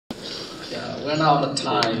Yeah, we're now on the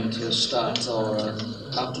time to start our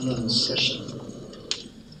afternoon session.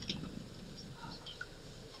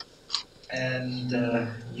 And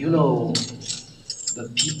you know, the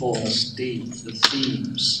people state the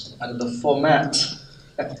themes and the format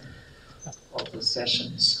of the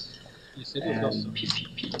sessions. And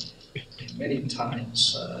PPP, many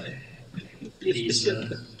times, these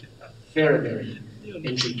very, very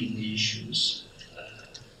intriguing issues.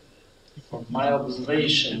 From my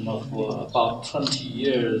observation of about 20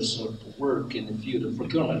 years of work in the field of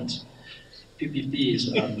procurement,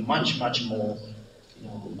 PPPs are much, much more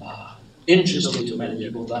interesting to many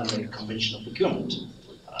people than the conventional procurement.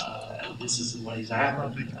 This is what is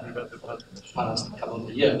happening for the past couple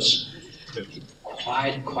of years.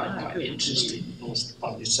 Quite interesting, both the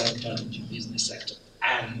public sector and the business sector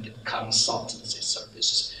and consultancy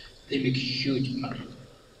services. They make huge money.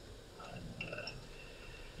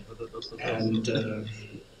 And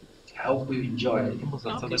I hope we enjoy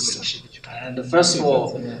this session. And first of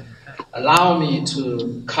all, allow me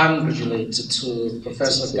to congratulate to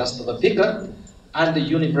Professor Iossa and the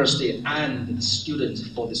university and the students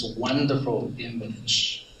for this wonderful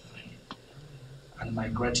invitation. And my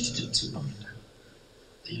gratitude to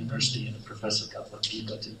the university and Professor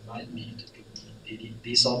Iossa to invite me to give me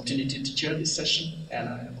this opportunity to chair this session, and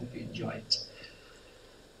I hope you enjoy it.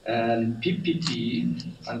 And PPP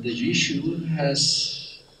and the issue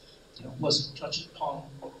was touched upon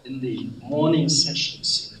in the morning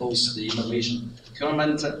sessions, both the innovation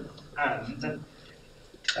procurement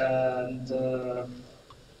and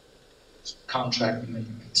contract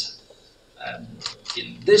management. And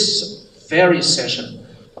in this very session,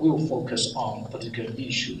 we will focus on particular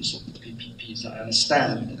issues of PPPs. I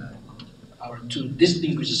understand our two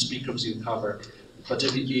distinguished speakers will cover the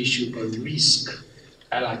particular issue of risk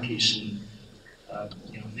allocation,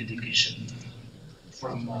 mitigation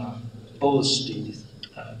from both the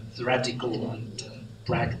theoretical and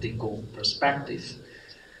practical perspective.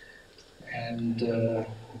 And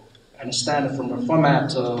understand from the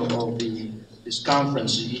format of this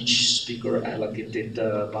conference, each speaker allocated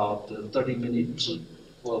about 30 minutes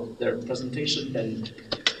for their presentation. Then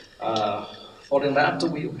following that,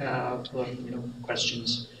 we will have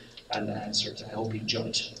questions and answers. I hope you enjoy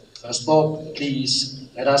it. First of all, please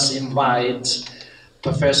let us invite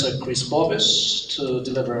Professor Chris Bovis to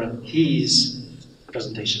deliver his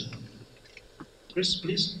presentation. Chris,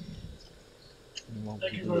 please.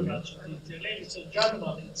 Thank you very much. Ladies and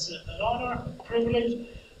gentlemen, it's an honor, a privilege,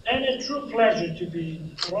 and a true pleasure to be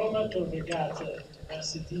in Roma Tor Vergata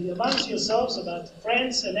University amongst yourselves about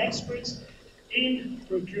friends and experts in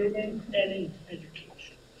procurement and in education.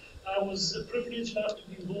 I was privileged enough to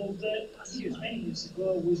be involved many years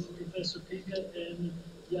ago with Professor Piga and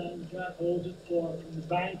Jan Jacob from the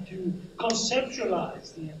bank to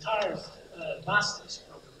conceptualize the entire master's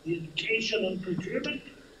program, the education on procurement,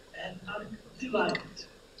 and I'm delighted.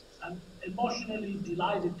 I'm emotionally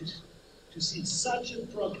delighted to see such a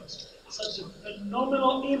progress, such a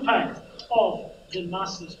phenomenal impact of the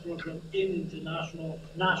master's program in international,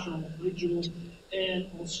 national, regional, and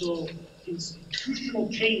also institutional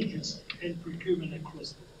changes in procurement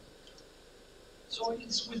across the world. So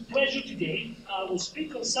it's with pleasure today, I will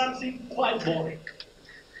speak on something quite boring.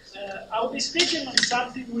 I will be speaking on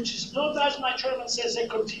something which is not, as my chairman says, a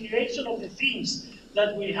continuation of the themes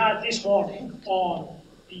that we had this morning on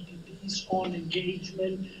PPPs, on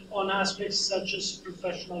engagement, on aspects such as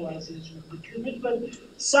professionalization of procurement, but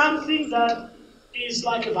something that is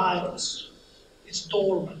like a virus. It's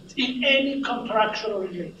dormant in any contractual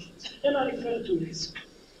relations. And I refer to risk.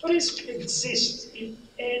 Risk exists in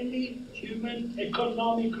any human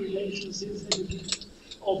economic relations since the beginning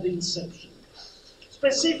of the inception.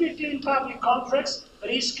 Specifically in public contracts,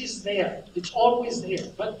 risk is there. It's always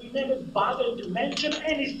there. But we never bothered to mention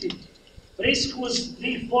anything. Risk was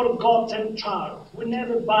the forgotten child. We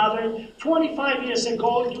never bothered 25 years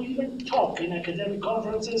ago to even talk in academic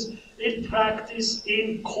conferences, in practice,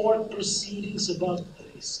 in court proceedings about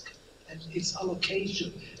risk and its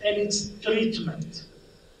allocation and its treatment.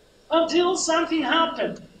 Until something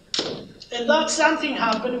happened. And that something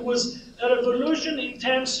happened was a revolution in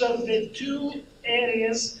terms of the two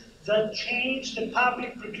areas that changed the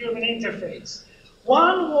public procurement interface.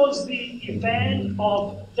 One was the event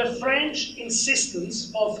of the French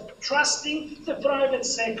insistence of trusting the private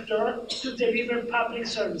sector to deliver public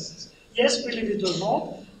services. Yes, believe it or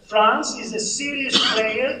not, France is a serious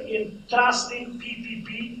player in trusting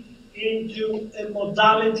PPP into a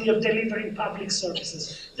modality of delivering public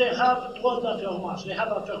services. They have droit d'affirmage, they have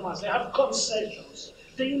affirmage, they have concessions.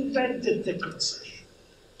 They invented the concession.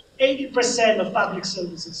 80% of public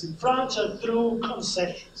services in France are through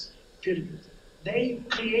concessions. period. They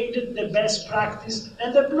created the best practice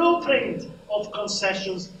and the blueprint of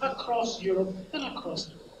concessions across Europe and across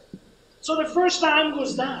the world. So the first time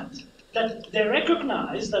was that they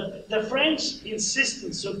recognized that the French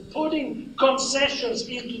insistence of putting concessions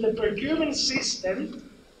into the procurement system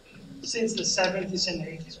since the 70s and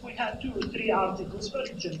 80s, we had 2 or 3 articles,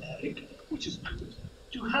 very generic, which is good,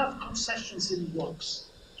 to have concessions in works,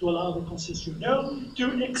 to allow the concessionaire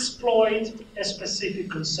to exploit a specific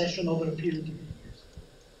concession over a period of years.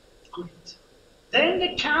 Great. Then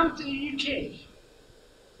they come to the UK.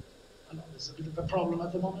 I know there's a bit of a problem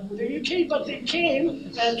at the moment with the UK, but they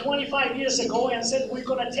came 25 years ago and said, we're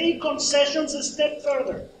going to take concessions a step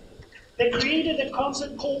further. They created a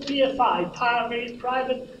concept called PFI,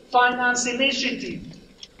 Private Finance Initiative.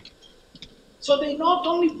 So they not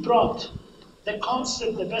only brought the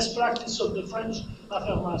concept, the best practice of the French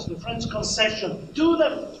affermage, the French concession, to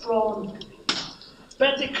the front,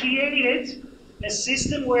 but they created a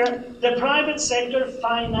system where the private sector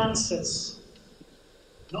finances,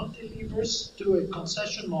 not delivers through a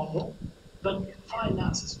concession model, but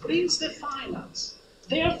finances, brings the finance.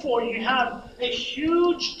 Therefore, you have a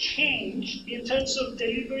huge change in terms of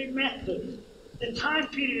delivery method. The time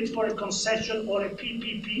period for a concession or a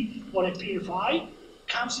PPP or a PFI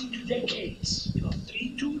comes into decades,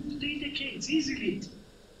 3 decades easily.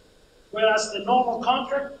 Whereas the normal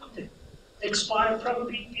contract could expire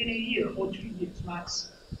probably in a year or 2 years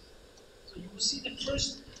max. So you will see the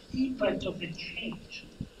first impact of the change.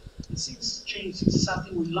 And since change is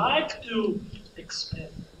something we like to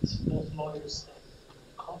experiment, both lawyers and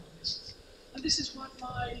economists. And this is what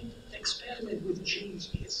my experiment with change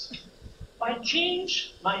is. My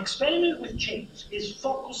experiment with change is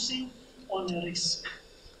focusing on a risk.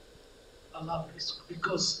 I love risk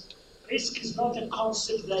because risk is not a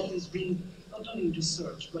concept that is being not only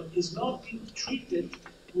researched, but is not being treated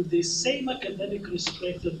with the same academic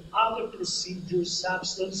respect that other procedures,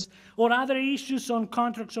 substance, or other issues on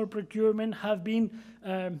contracts or procurement have been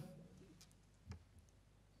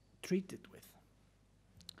treated with.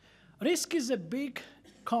 Risk is a big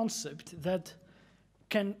concept that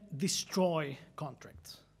can destroy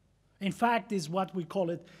contracts. In fact, is what we call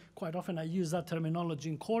it, quite often I use that terminology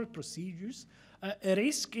in court procedures. A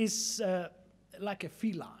risk is like a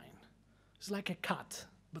feline. It's like a cat,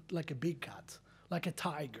 but like a big cat, like a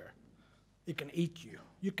tiger. It can eat you.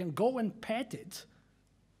 You can go and pet it,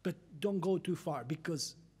 but don't go too far,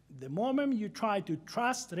 because the moment you try to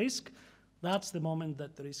trust risk, that's the moment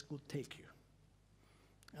that the risk will take you.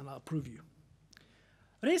 And I'll prove you.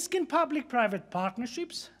 Risk in public-private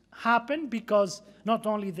partnerships happen because not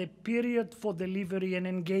only the period for delivery and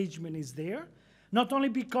engagement is there, not only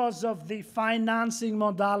because of the financing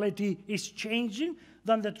modality is changing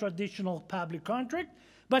than the traditional public contract,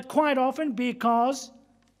 but quite often because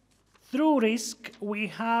through risk we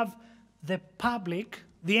have the public,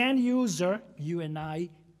 the end user, you and I,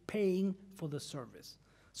 paying for the service.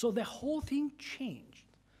 So the whole thing changed.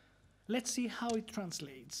 Let's see how it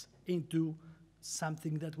translates into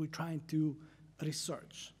something that we're trying to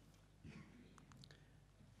research.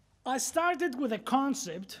 I started with a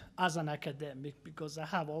concept as an academic because I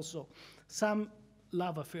have also some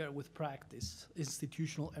love affair with practice,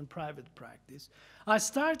 institutional and private practice. I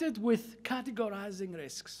started with categorizing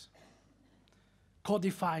risks,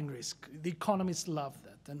 codifying risk. The economists love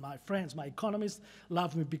that, and my friends, my economists,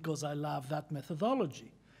 love me because I love that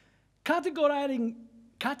methodology.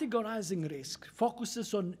 Categorizing risk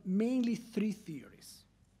focuses on mainly 3 theories.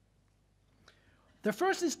 The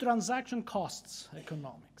first is transaction costs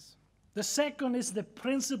economics. The second is the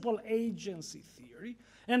principal agency theory.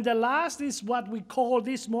 And the last is what we call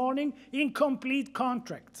this morning incomplete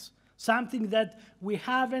contracts, something that we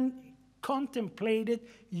haven't contemplated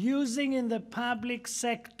using in the public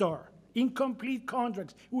sector. Incomplete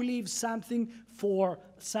contracts. We leave something for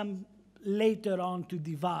some later on to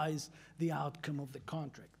devise the outcome of the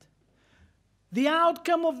contract. The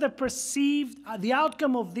outcome of this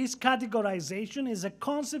categorization is a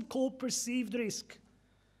concept called perceived risk.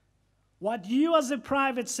 What you as a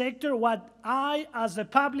private sector, what I as a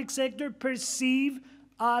public sector perceive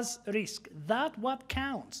as risk. That's what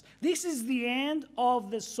counts. This is the end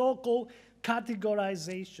of the so-called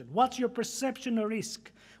categorization. What's your perception of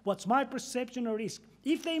risk? What's my perception of risk?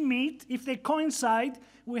 If they meet, if they coincide,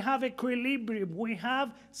 we have equilibrium. We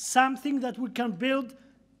have something that we can build,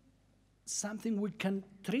 something we can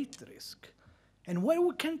treat risk. And where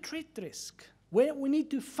we can treat risk, where we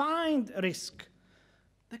need to find risk,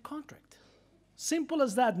 the contract. Simple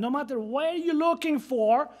as that. No matter where you're looking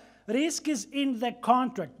for, risk is in the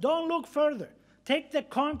contract. Don't look further. Take the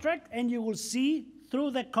contract and you will see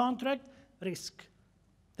through the contract risk.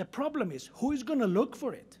 The problem is, who is going to look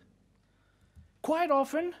for it? Quite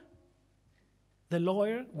often, the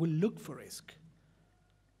lawyer will look for risk.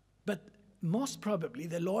 But most probably,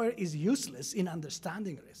 the lawyer is useless in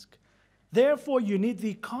understanding risk. Therefore, you need the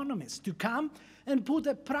economist to come and put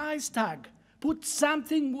a price tag, put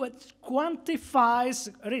something that quantifies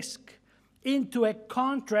risk into a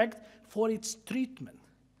contract for its treatment.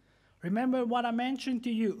 Remember what I mentioned to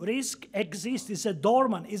you. Risk exists, is a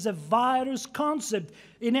dormant, is a virus concept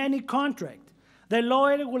in any contract. The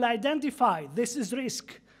lawyer will identify this is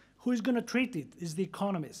risk. Who is going to treat it is the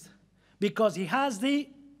economist, because he has the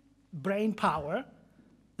brain power,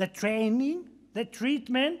 the training, the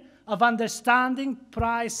treatment of understanding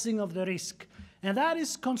pricing of the risk. And that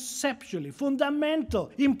is conceptually fundamental,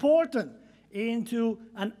 important into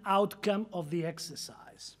an outcome of the exercise.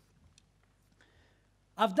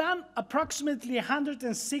 I've done approximately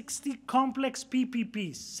 160 complex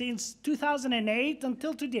PPPs since 2008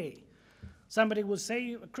 until today. Somebody will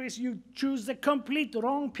say, Chris, you choose the complete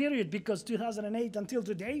wrong period, because 2008 until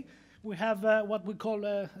today, we have what we call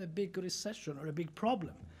a big recession or a big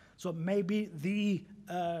problem. So maybe the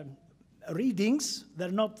readings,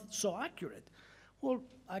 they're not so accurate. Well,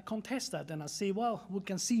 I contest that and I say, well, we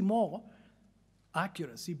can see more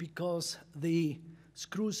accuracy because the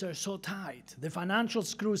screws are so tight. The financial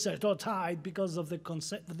screws are so tight because of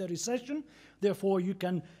the recession. Therefore, you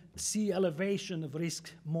can see elevation of risk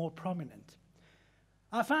more prominent.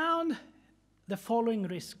 I found the following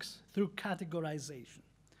risks through categorization.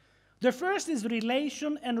 The first is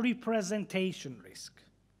relation and representation risk.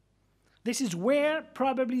 This is where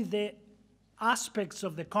probably the aspects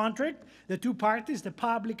of the contract, the two parties, the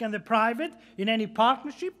public and the private, in any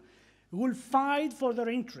partnership, will fight for their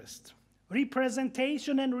interest.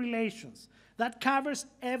 Representation and relations. That covers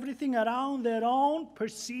everything around their own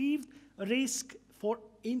perceived risk for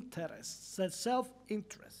interests,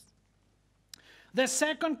 self-interest. The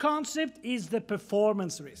second concept is the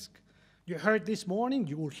performance risk. You heard this morning,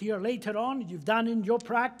 you will hear later on, you've done in your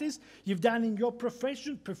practice, you've done in your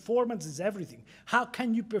profession. Performance is everything. How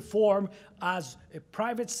can you perform as a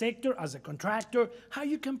private sector, as a contractor? How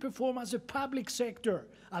you can perform as a public sector,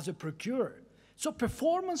 as a procurer? So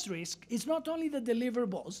performance risk is not only the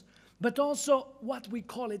deliverables, but also what we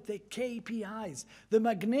call it the KPIs, the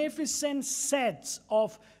magnificent sets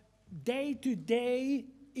of day-to-day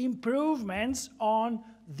improvements on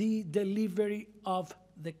the delivery of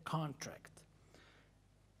the contract.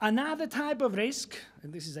 Another type of risk,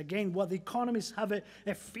 and this is again what the economists have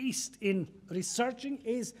a feast in researching,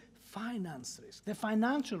 is finance risk, the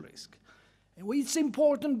financial risk. And it's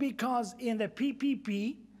important because in the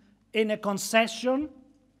PPP, in a concession,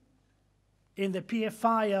 in the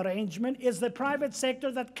PFI arrangement, it's the private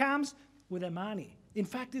sector that comes with the money. In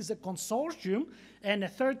fact, it's a consortium and a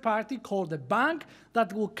third party called a bank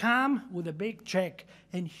that will come with a big check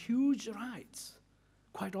and huge rights.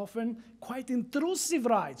 Quite often, quite intrusive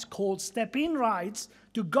rights called step-in rights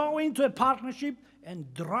to go into a partnership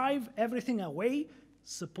and drive everything away,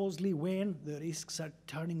 supposedly when the risks are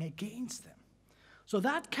turning against them. So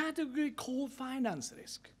that category called finance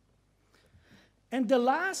risk. And the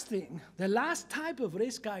last thing, the last type of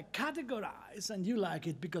risk I categorize, and you like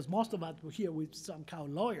it because most of us were here with some kind of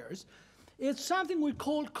lawyers, is something we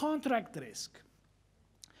call contract risk.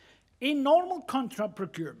 In normal contract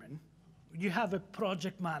procurement, you have a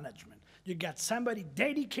project management. You got somebody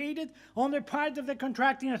dedicated on the part of the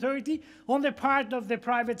contracting authority, on the part of the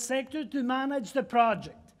private sector to manage the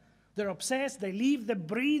project. They're obsessed, they live the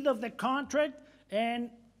breathe of the contract, and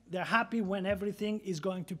they're happy when everything is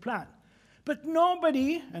going to plan. But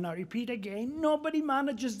nobody, and I repeat again, nobody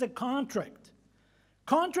manages the contract.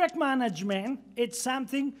 Contract management, it's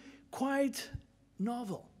something quite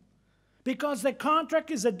novel. Because the contract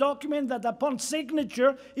is a document that upon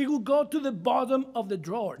signature, it will go to the bottom of the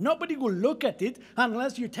drawer. Nobody will look at it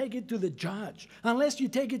unless you take it to the judge, unless you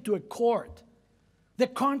take it to a court. The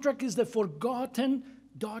contract is the forgotten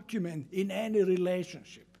document in any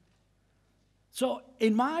relationship. So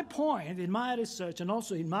in my point, in my research, and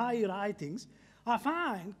also in my writings, I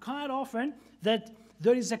find quite often that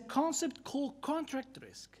there is a concept called contract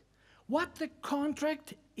risk. What the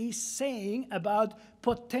contract is saying about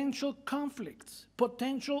potential conflicts,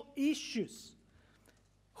 potential issues.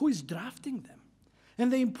 Who is drafting them? And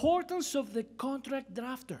the importance of the contract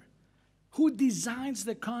drafter. Who designs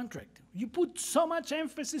the contract? You put so much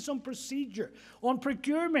emphasis on procedure, on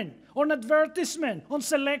procurement, on advertisement, on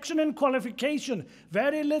selection and qualification.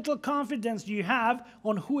 Very little confidence you have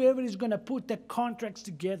on whoever is going to put the contracts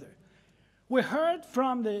together. We heard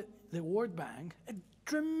from the World Bank a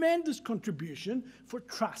tremendous contribution for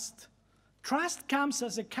trust. Trust comes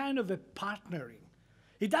as a kind of a partnering.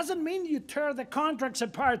 It doesn't mean you tear the contracts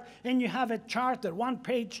apart and you have a charter,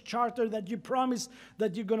 one-page charter that you promise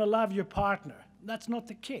that you're going to love your partner. That's not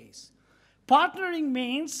the case. Partnering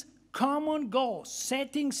means common goals,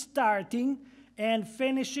 setting, starting, and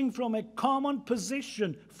finishing from a common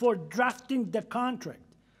position for drafting the contract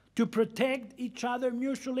to protect each other's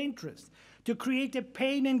mutual interests, to create a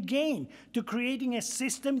pain and gain, to creating a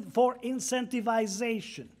system for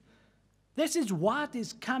incentivization. This is what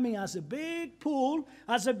is coming as a big pool,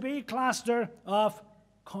 as a big cluster of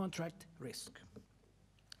contract risk.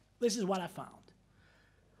 This is what I found.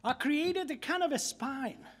 I created a kind of a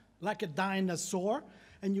spine, like a dinosaur,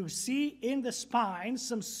 and you see in the spine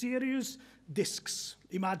some serious discs.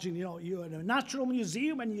 Imagine, you're in a natural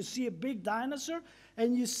museum and you see a big dinosaur,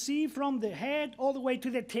 and you see from the head all the way to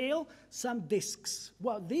the tail some discs.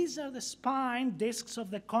 Well, these are the spine discs of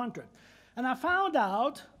the contract. And I found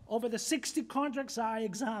out, over the 60 contracts I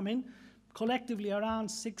examined, collectively around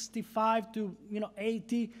 65 to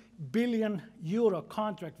 80 billion euro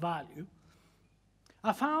contract value,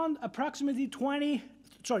 I found approximately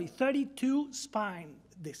 32 spine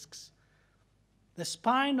discs. The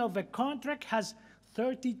spine of a contract has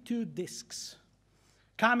 32 discs,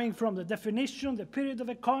 coming from the definition, the period of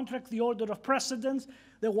a contract, the order of precedence,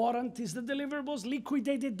 the warranties, the deliverables,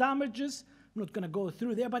 liquidated damages. I'm not going to go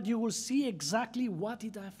through there, but you will see exactly what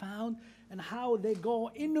I found and how they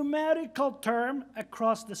go in numerical term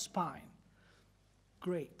across the spine.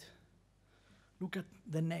 Great. Look at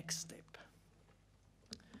the next step.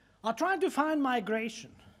 I'm trying to find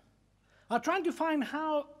migration. I'm trying to find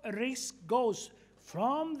how risk goes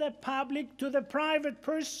from the public to the private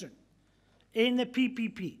person in the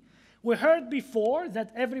PPP. We heard before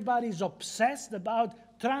that everybody's obsessed about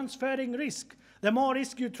transferring risk. The more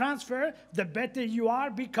risk you transfer, the better you are,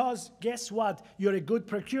 because guess what? You're a good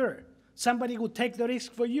procurer. Somebody will take the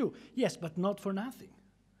risk for you. Yes, but not for nothing.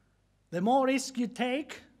 The more risk you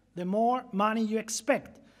take, the more money you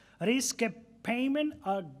expect. Risk and payment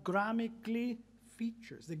are grammatically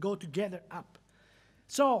features. They go together up.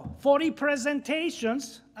 So for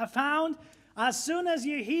representations, I found as soon as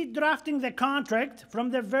you hit drafting the contract, from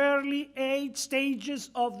the very 8 stages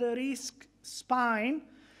of the risk spine,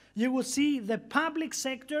 you will see the public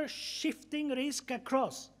sector shifting risk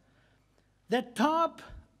across. The top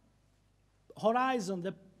horizon,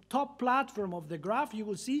 the top platform of the graph, you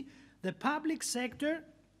will see the public sector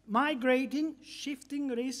migrating, shifting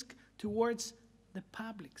risk towards the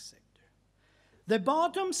public sector. The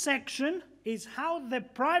bottom section is how the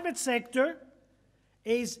private sector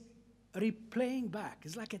is replaying back.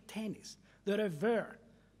 It's like a tennis, the reverse.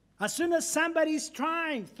 As soon as somebody is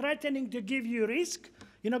threatening to give you risk,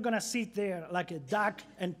 you're not going to sit there like a duck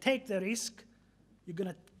and take the risk. You're going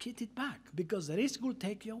to get it back, because the risk will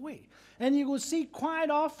take you away. And you will see quite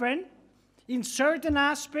often, in certain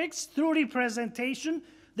aspects, through representation,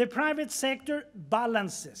 the private sector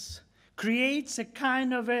balances, creates a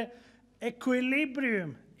kind of a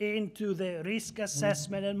equilibrium into the risk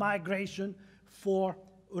assessment and migration for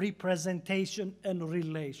representation and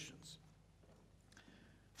relations.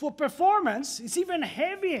 For performance, it's even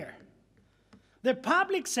heavier. The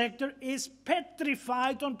public sector is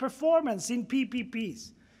petrified on performance in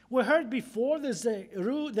PPPs. We heard before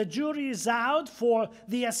the jury is out for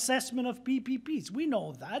the assessment of PPPs. We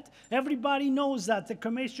know that. Everybody knows that. The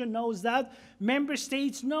Commission knows that. Member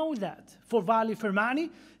states know that for value for money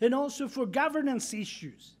and also for governance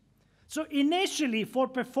issues. So initially, for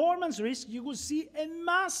performance risk, you will see a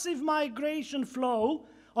massive migration flow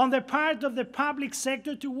on the part of the public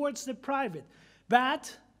sector towards the private.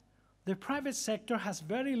 But the private sector has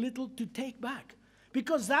very little to take back,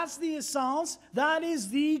 because that's the essence, that is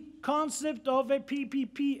the concept of a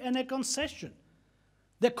PPP and a concession.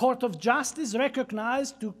 The Court of Justice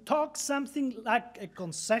recognized to talk something like a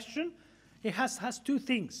concession, it has 2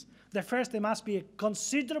 things. The first, there must be a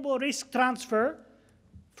considerable risk transfer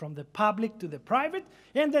from the public to the private,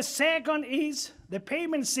 and the second is the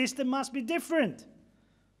payment system must be different.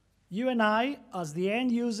 You and I, as the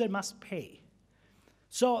end user, must pay.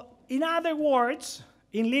 So, in other words,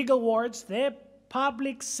 in legal words, the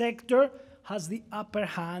public sector has the upper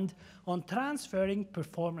hand on transferring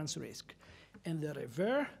performance risk. And the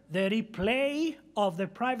reverse, the replay of the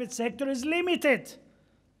private sector is limited,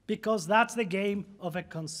 because that's the game of a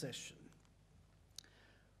concession.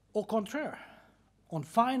 Au contraire, on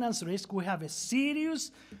finance risk, we have a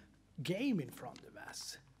serious game in front of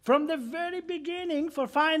us. From the very beginning, for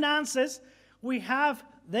finances, we have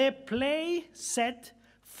the play set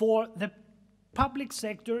for the public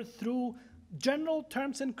sector through general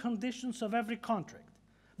terms and conditions of every contract.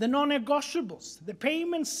 The non-negotiables, the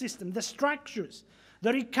payment system, the structures,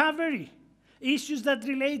 the recovery, issues that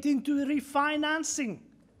relate into refinancing.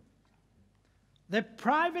 The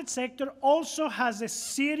private sector also has a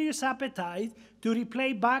serious appetite to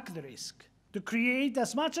replay back the risk, to create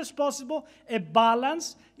as much as possible a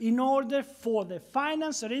balance in order for the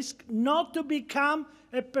finance risk not to become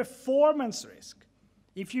a performance risk.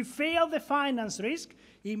 If you fail the finance risk,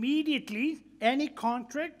 immediately any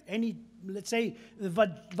contract, let's say the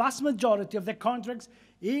vast majority of the contracts,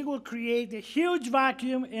 it will create a huge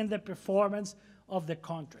vacuum in the performance of the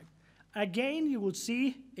contract. Again, you will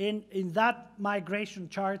see in that migration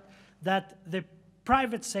chart that the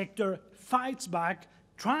private sector fights back,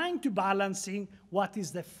 trying to balancing what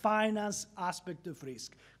is the finance aspect of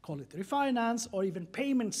risk. Call it refinance, or even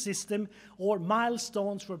payment system, or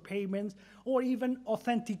milestones for payments, or even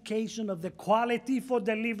authentication of the quality for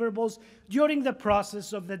deliverables during the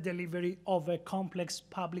process of the delivery of a complex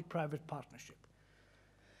public-private partnership.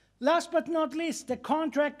 Last but not least, the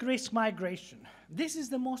contract risk migration. This is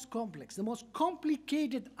the most complex, the most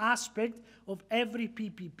complicated aspect of every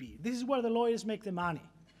PPP. This is where the lawyers make the money.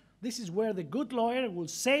 This is where the good lawyer will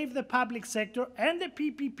save the public sector and the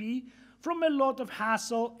PPP from a lot of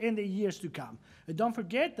hassle in the years to come. And don't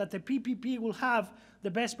forget that the PPP will have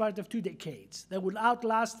the best part of 2 decades. That will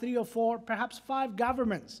outlast 3 or 4, perhaps 5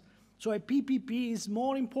 governments. So a PPP is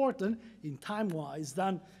more important in time-wise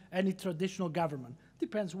than any traditional government.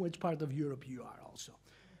 Depends on which part of Europe you are also.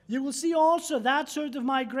 You will see also that sort of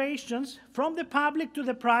migrations from the public to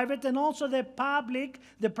the private, and also the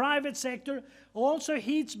private sector also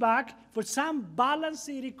hits back for some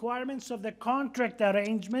balancing requirements of the contract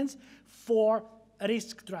arrangements for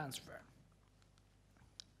risk transfer.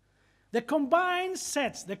 The combined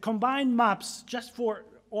sets, the combined maps, just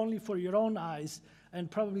only for your own eyes,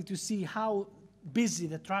 and probably to see how busy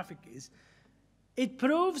the traffic is, it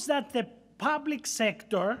proves that the public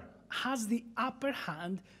sector has the upper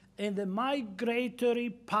hand in the migratory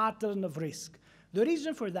pattern of risk. The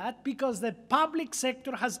reason for that, because the public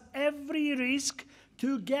sector has every risk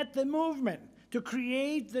to get the movement, to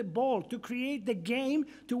create the ball, to create the game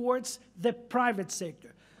towards the private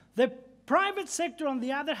sector. The private sector, on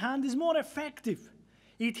the other hand, is more effective.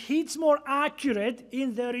 It hits more accurate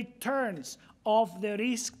in the returns of the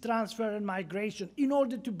risk transfer and migration in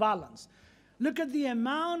order to balance. Look at the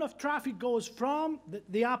amount of traffic goes from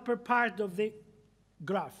the upper part of the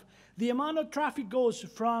graph. The amount of traffic goes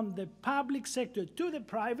from the public sector to the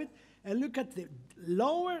private, and look at the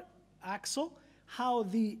lower axle, how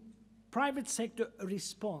the private sector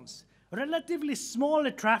responds. Relatively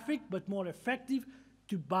smaller traffic, but more effective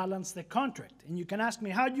to balance the contract. And you can ask me,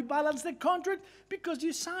 how do you balance the contract? Because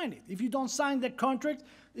you sign it. If you don't sign the contract,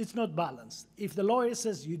 it's not balanced. If the lawyer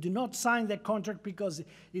says you do not sign the contract because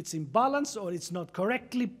it's imbalance or it's not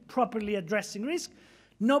correctly, properly addressing risk,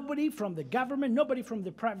 nobody from the government, nobody from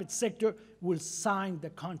the private sector will sign the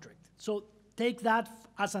contract. So take that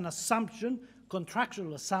as an assumption,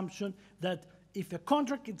 contractual assumption, that if a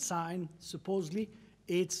contract is signed, supposedly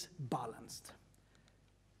it's balanced.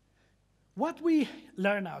 What we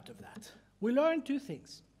learn out of that? We learn 2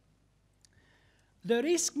 things. The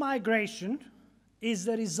risk migration is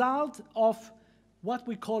the result of what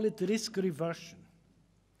we call it risk reversion.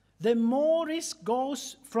 The more risk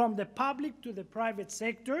goes from the public to the private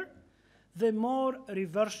sector, the more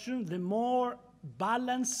reversion, the more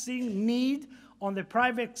balancing need on the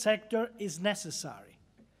private sector is necessary.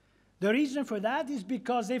 The reason for that is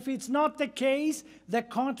because if it's not the case, the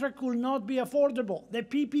contract will not be affordable. The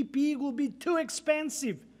PPP will be too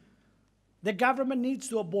expensive. The government needs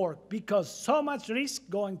to abort because so much risk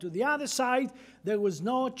going to the other side, there was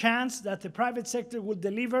no chance that the private sector would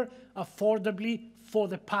deliver affordably for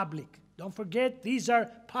the public. Don't forget, these are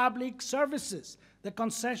public services. The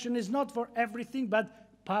concession is not for everything, but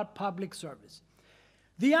public service.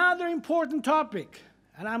 The other important topic,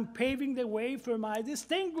 and I'm paving the way for my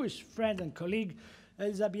distinguished friend and colleague,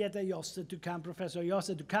 Elisabetta Iossa, to come, Professor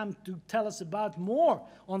Iossa, to come to tell us about more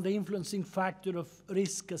on the influencing factor of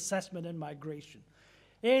risk assessment and migration,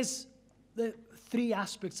 is the 3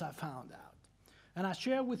 aspects I found out. And I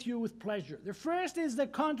share with you with pleasure. The first is the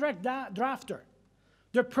contract drafter.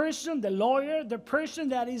 The person, the lawyer, the person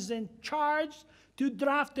that is in charge to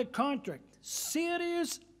draft the contract.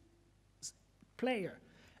 Serious player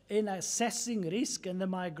in assessing risk and the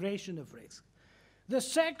migration of risk. The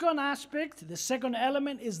second aspect, the second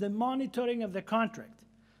element, is the monitoring of the contract.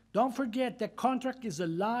 Don't forget, the contract is a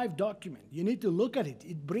live document. You need to look at it.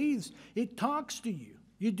 It breathes. It talks to you.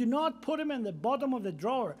 You do not put them in the bottom of the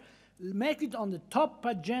drawer. Make it on the top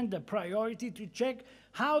agenda priority to check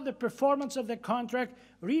how the performance of the contract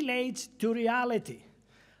relates to reality.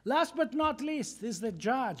 Last but not least is the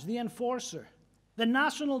judge, the enforcer. The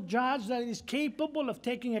national judge that is capable of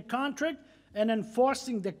taking a contract and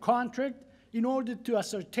enforcing the contract in order to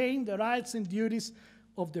ascertain the rights and duties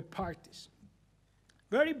of the parties.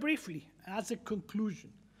 Very briefly, as a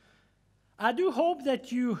conclusion, I do hope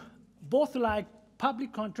that you both like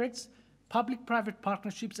public contracts, public-private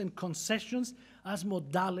partnerships, and concessions as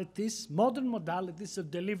modalities, modern modalities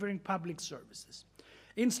of delivering public services.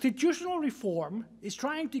 Institutional reform is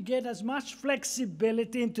trying to get as much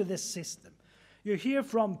flexibility into the system. You hear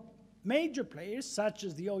from major players such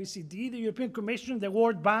as the OECD, the European Commission, the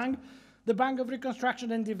World Bank, the Bank of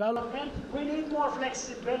Reconstruction and Development. We need more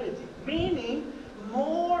flexibility, meaning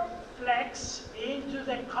more flex into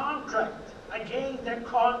the contract. Again, the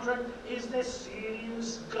contract is the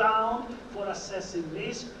serious ground for assessing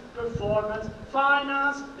risk, performance,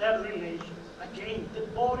 finance, and relations. Again, the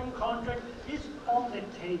boring contract is on the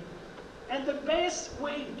table. And the best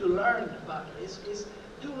way to learn about risk is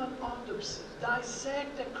do an autopsy,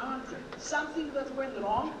 dissect the contract, something that went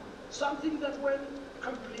wrong, something that went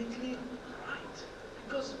completely right,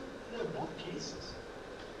 because they're both cases.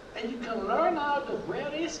 And you can learn out of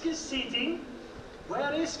where risk is sitting,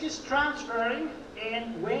 where risk is transferring,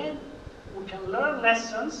 and when we can learn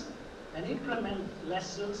lessons and implement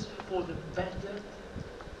lessons for the better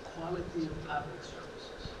quality of public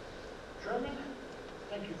services. Chairman,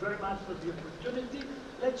 thank you very much for the opportunity.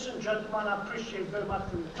 Ladies and gentlemen, I appreciate very much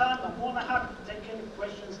for your time. I'm more than happy to take any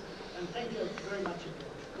questions, and thank you very much again.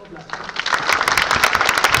 God bless you.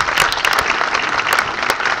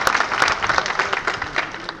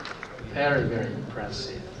 Very, very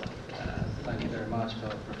impressive. Thank you very much,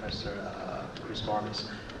 Professor Chris Bovis.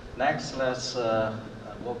 Next, let's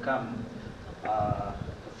welcome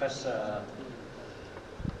Professor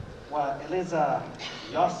Elisabetta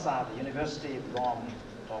Iossa, the University of Rome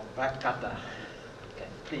of Qatar. Okay,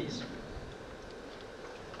 please.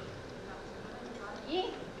 You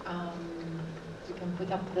can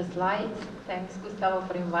put up the slides. Thanks, Gustavo,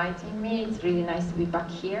 for inviting me. It's really nice to be back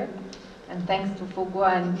here. And thanks to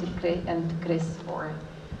Fugua and to Chris for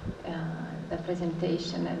the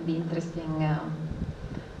presentation and the interesting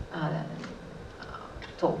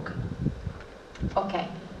talk. Okay,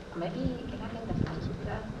 maybe can I get the front of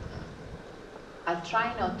that? I'll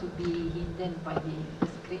try not to be hidden by the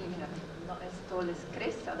screen. I'm not as tall as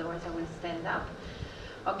Chris, otherwise I will stand up.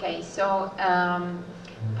 Okay, so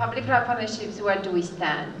public-private partnerships, where do we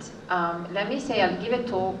stand? Let me say I'll give a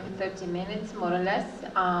talk, 30 minutes more or less.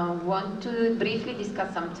 I want to briefly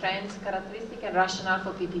discuss some trends, characteristics, and rationale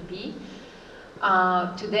for PPP,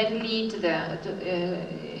 to then lead to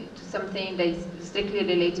something that is strictly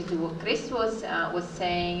related to what Chris was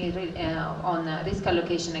saying on risk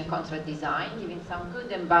allocation and contract design, giving some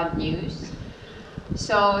good and bad news.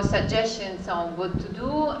 So suggestions on what to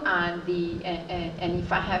do, and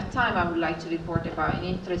if I have time, I would like to report about an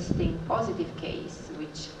interesting positive case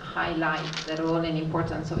which highlights the role and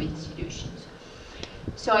importance of institutions.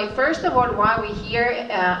 So first of all, why we're here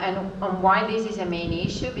and why this is a main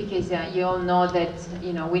issue, because you all know that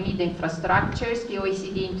we need infrastructures. The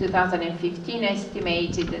OECD in 2015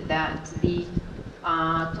 estimated that the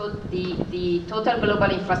total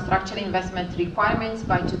global infrastructure investment requirements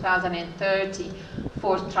by 2030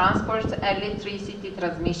 for transport, electricity,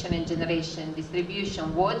 transmission and generation,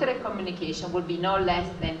 distribution, water and communication will be no less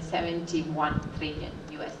than $71 trillion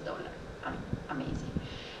US. Amazing.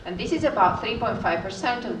 And this is about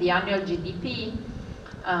 3.5% of the annual GDP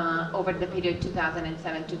over the period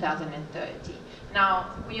 2007-2030. Now,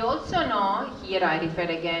 we also know, here I refer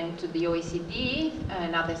again to the OECD,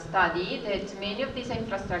 another study, that many of these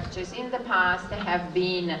infrastructures in the past have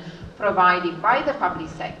been provided by the public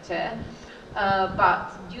sector,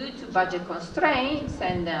 but due to budget constraints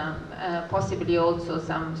and possibly also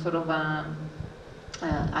some sort of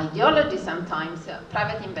ideology sometimes,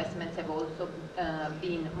 private investments have also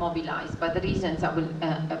been mobilized, but the reasons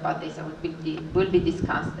about this will be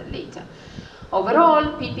discussed later.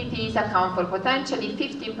 Overall, PPPs account for potentially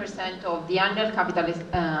 15% of the annual capital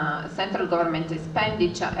central government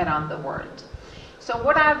expenditure around the world. So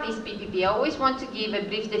what are these PPP? I always want to give a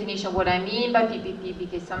brief definition of what I mean by PPP,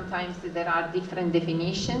 because sometimes there are different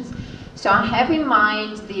definitions. So I have in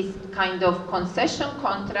mind this kind of concession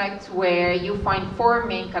contracts where you find four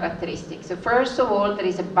main characteristics. So first of all, there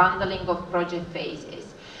is a bundling of project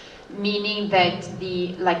phases, meaning that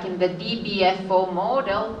like in the DBFO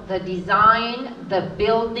model, the design, the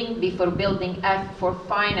building before building F for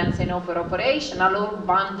finance and O for operation are all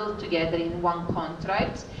bundled together in one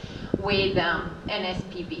contract with an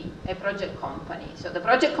SPV, a project company. So the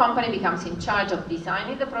project company becomes in charge of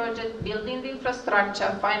designing the project, building the infrastructure,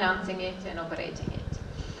 financing it, and operating it.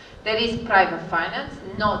 There is private finance,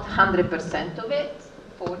 not 100% of it,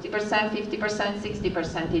 40%, 50%,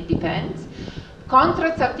 60%, it depends.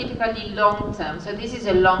 Contracts are typically long-term, so this is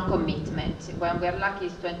a long commitment. When we're lucky,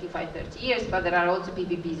 it's 25, 30 years, but there are also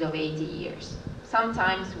PPPs of 80 years.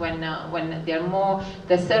 Sometimes when they're more,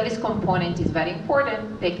 the service component is very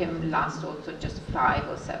important, they can last also just 5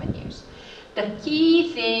 or 7 years. The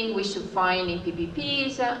key thing we should find in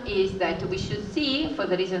PPPs is that we should see, for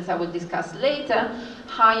the reasons I will discuss later,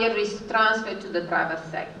 higher risk transfer to the private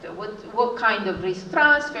sector. What kind of risk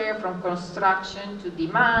transfer from construction to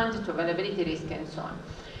demand to availability risk and so on.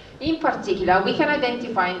 In particular, we can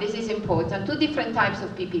identify, and this is important, 2 different types of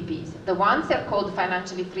PPPs. The ones that are called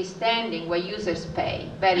financially freestanding, where users pay,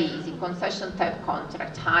 very easy, concession type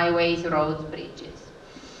contract, highways, roads, bridges.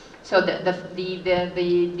 So the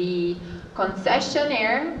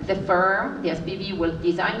concessionaire, the firm, the SPV, will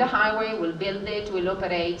design the highway, will build it, will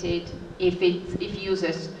operate it. If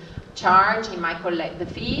users charge, he might collect the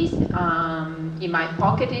fees, he might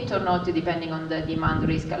pocket it or not, depending on the demand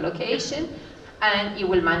risk allocation, and he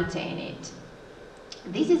will maintain it.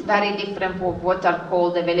 This is very different from what are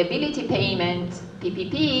called availability payment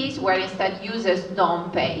PPPs, where instead users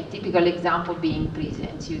don't pay. Typical example being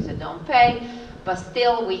prisons, users don't pay, but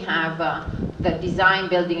still we have the design,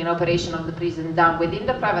 building, and operation of the prison done within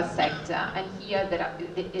the private sector, and here there are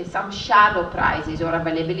some shadow prices or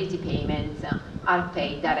availability payments are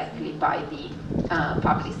paid directly by the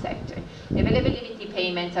public sector. Availability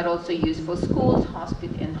payments are also used for schools,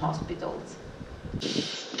 and hospitals.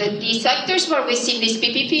 The sectors where we see these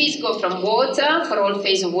PPPs go from water, for all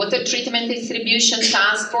phase of water treatment, distribution,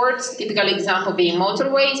 transports, typical example being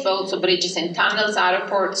motorways, but also bridges and tunnels,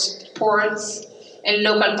 airports, ports, and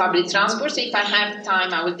local public transport. So if I have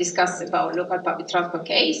time, I will discuss about local public transport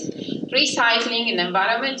case. Recycling and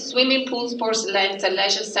environment, swimming pools, sports,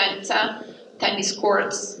 leisure center, tennis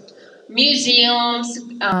courts, museums,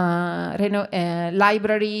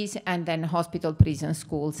 libraries, and then hospital, prison,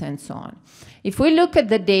 schools, and so on. If we look at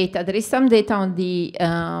the data, there is some data on the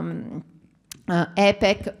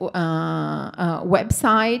EPEC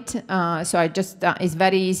website, so it's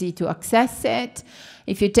very easy to access it.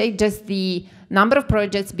 If you take just the number of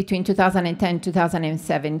projects between 2010 and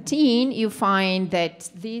 2017, you find that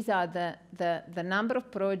these are the number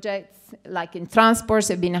of projects, like in transports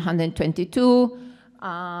have been 122,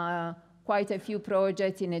 quite a few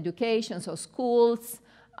projects in education, so schools,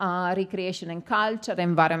 recreation and culture,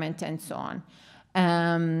 environment, and so on.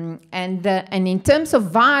 And in terms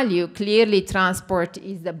of value, clearly transport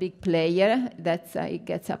is the big player. It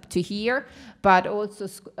gets up to here, but also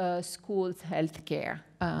schools, healthcare,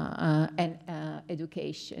 and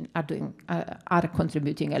education are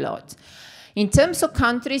contributing a lot. In terms of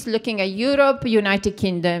countries, looking at Europe, United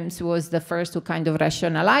Kingdom was the first who kind of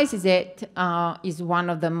rationalizes it, is one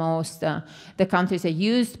of the most, the countries that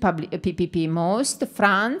used PPP most.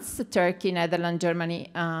 France, Turkey, Netherlands,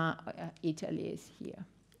 Germany, Italy is here.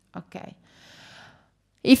 Okay.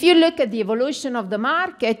 If you look at the evolution of the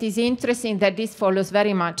market, it's interesting that this follows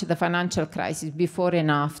very much the financial crisis before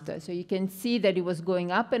and after. So you can see that it was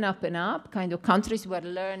going up and up and up, kind of countries were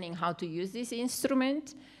learning how to use this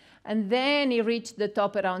instrument. And then it reached the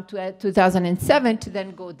top around 2007 to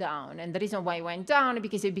then go down. And the reason why it went down is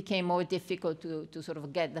because it became more difficult to sort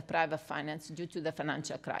of get the private finance due to the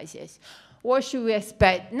financial crisis. What should we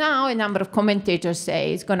expect now? A number of commentators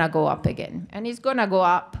say it's going to go up again. And it's going to go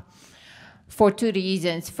up for 2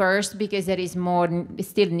 reasons. First, because there is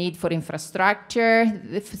still need for infrastructure.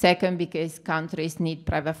 Second, because countries need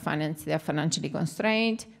private finance. They are financially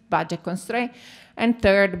constrained, budget constrained. And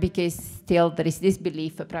third, because still there is this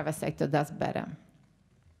belief the private sector does better.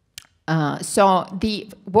 So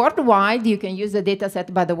worldwide, you can use the data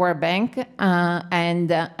set by the World Bank,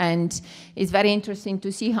 and it's very interesting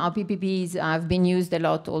to see how PPPs have been used a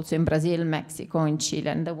lot also in Brazil, Mexico, and Chile,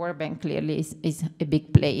 and the World Bank clearly is a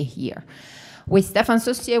big player here. With Stefan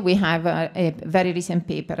Saussure, we have a very recent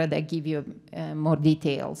paper that gives you more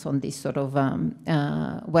details on this sort of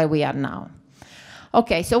where we are now.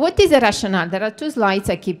 Okay, so what is the rationale? There are 2 slides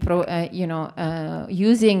I keep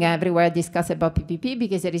using everywhere I discuss about PPP,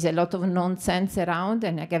 because there is a lot of nonsense around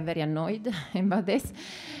and I get very annoyed about this.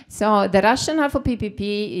 So the rationale for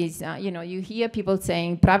PPP is, you hear people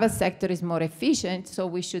saying private sector is more efficient, so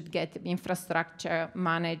we should get infrastructure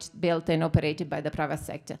managed, built, and operated by the private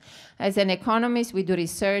sector. As an economist, we do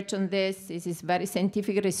research on this. This is very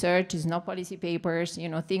scientific research. It's not policy papers.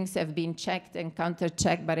 Things have been checked and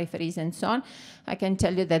counter-checked by referees and so on. I can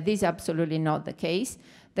tell you that this is absolutely not the case.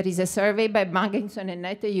 There is a survey by Magginson and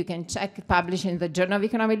Neto, you can check, published in the Journal of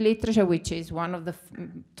Economic Literature, which is one of the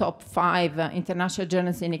top 5 international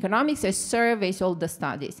journals in economics. It surveys all the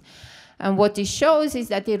studies. And what it shows is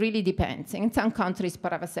that it really depends. In some countries,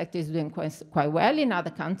 private sector is doing quite well. In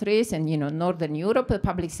other countries, and Northern Europe, the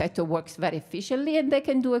public sector works very efficiently, and they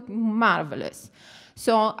can do it marvelous.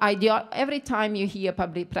 So every time you hear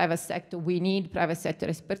private sector, we need private sector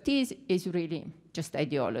expertise, is really just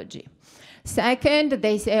ideology. Second,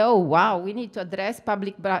 they say, oh, wow, we need to address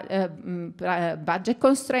public budget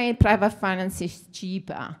constraint, private finance is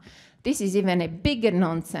cheaper. This is even a bigger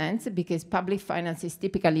nonsense because public finance is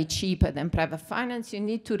typically cheaper than private finance. You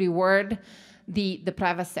need to reward the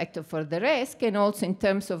private sector for the risk, and also in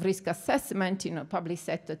terms of risk assessment, public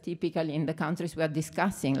sector typically in the countries we are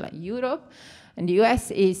discussing, like Europe and the US,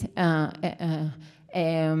 is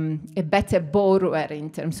a better borrower in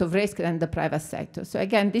terms of risk than the private sector. So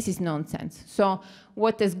again, this is nonsense. So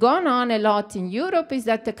what has gone on a lot in Europe is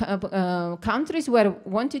that the countries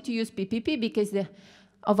wanted to use PPP because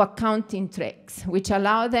of accounting tricks, which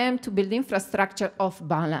allow them to build infrastructure off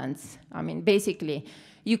balance. I mean, basically,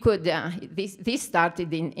 you could, this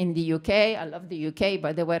started in the UK. I love the UK,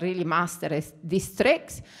 but they were really masters these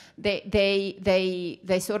tricks. They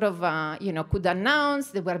sort of, could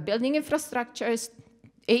announce they were building infrastructures,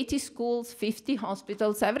 80 schools, 50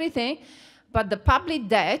 hospitals, everything, but the public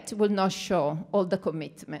debt will not show all the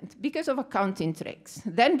commitment because of accounting tricks.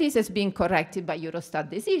 Then this has been corrected by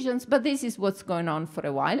Eurostat decisions, but this is what's going on for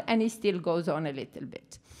a while, and it still goes on a little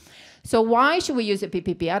bit. So why should we use a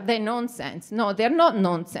PPP? Are they nonsense? No, they're not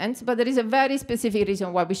nonsense, but there is a very specific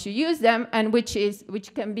reason why we should use them, and which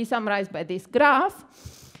can be summarized by this graph,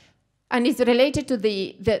 and it's related to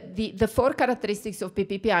the 4 characteristics of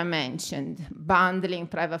PPP I mentioned: bundling,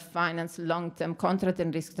 private finance, long-term contract,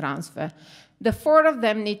 and risk transfer. The 4 of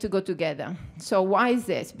them need to go together. So why is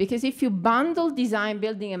this? Because if you bundle design,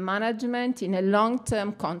 building, and management in a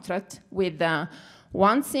long-term contract with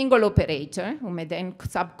one single operator, who may then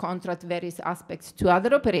subcontract various aspects to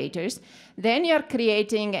other operators, then you're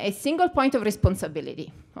creating a single point of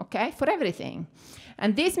responsibility, okay, for everything.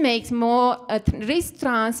 And this makes more risk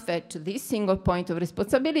transfer to this single point of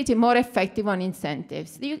responsibility more effective on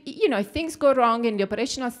incentives. If things go wrong in the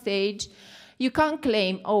operational stage, you can't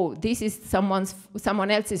claim, oh, this is someone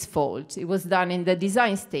else's fault. It was done in the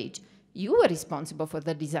design stage. You were responsible for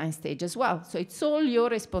the design stage as well. So it's all your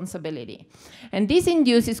responsibility. And this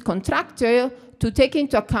induces contractor to take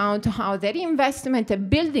into account how their investment at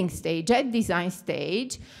building stage, at design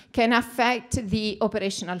stage, can affect the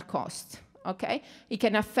operational cost. Okay? It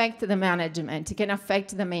can affect the management. It can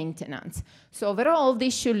affect the maintenance. So overall,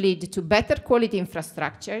 this should lead to better quality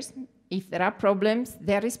infrastructures. If there are problems,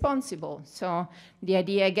 they're responsible. So the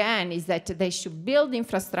idea, again, is that they should build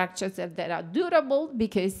infrastructures that are durable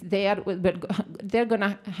because they're going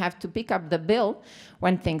to have to pick up the bill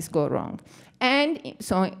when things go wrong. And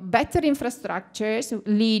so better infrastructures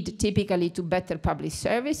lead typically to better public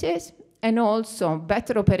services and also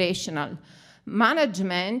better operational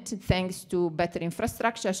management, thanks to better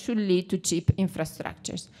infrastructure, should lead to cheap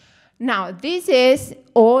infrastructures. Now, this is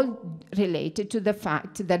all related to the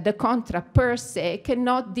fact that the contract per se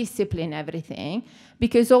cannot discipline everything,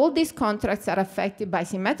 because all these contracts are affected by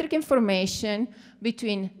symmetric information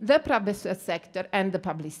between the private sector and the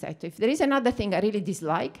public sector. If there is another thing I really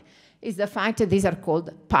dislike, is the fact that these are called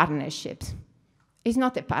partnerships. It's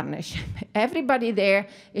not a partnership. Everybody there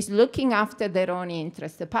is looking after their own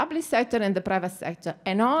interests, the public sector and the private sector,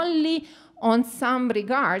 and only on some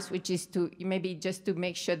regards, which is to maybe just to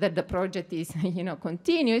make sure that the project is,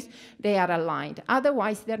 continuous, they are aligned.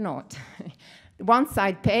 Otherwise, they're not. One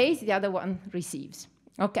side pays, the other one receives.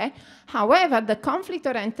 Okay? However, the conflict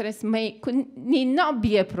of interest need not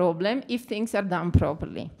be a problem if things are done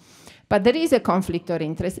properly. But there is a conflict of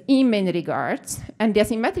interest in many regards, and the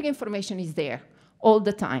asymmetric information is there all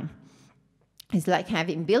the time. It's like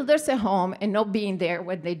having builders at home and not being there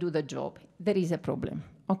when they do the job. There is a problem.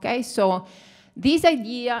 Okay, so this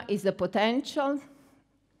idea is the potential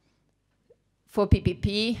for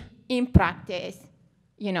PPP. In practice,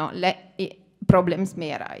 problems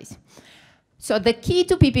may arise. So the key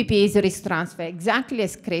to PPP is risk transfer, exactly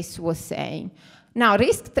as Chris was saying. Now,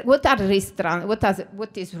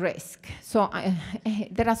 what is risk? So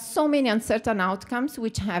there are so many uncertain outcomes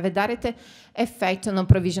which have a direct effect on the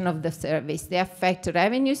provision of the service. They affect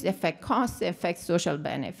revenues, they affect costs, they affect social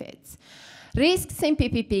benefits. Risks in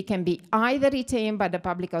PPP can be either retained by the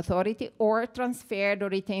public authority or transferred or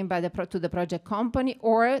retained by to the project company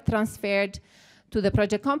or transferred to the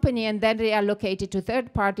project company and then reallocated to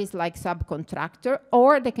third parties like subcontractor,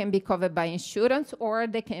 or they can be covered by insurance, or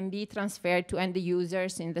they can be transferred to end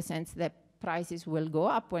users in the sense that prices will go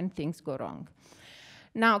up when things go wrong.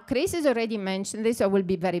 Now, Chris has already mentioned this, I will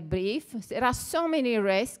be very brief. There are so many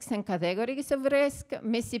risks and categories of risk,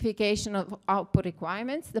 mystification of output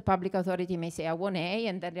requirements. The public authority may say, I want A,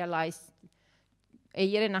 and then realize a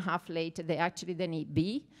year and a half later, they actually need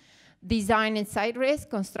B. Design and site risk,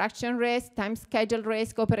 construction risk, time schedule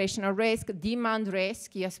risk, operational risk, demand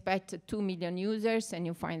risk. You expect 2 million users, and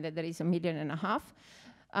you find that there is 1.5 million.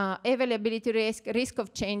 Availability risk, risk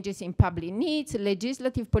of changes in public needs,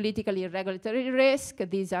 legislative, political, and regulatory risk.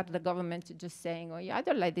 These are the government just saying, oh yeah, I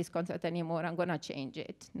don't like this contract anymore, I'm gonna change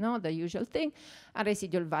it. No, the usual thing. And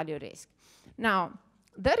residual value risk. Now,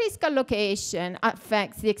 the risk allocation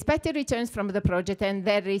affects the expected returns from the project and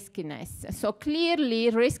their riskiness. So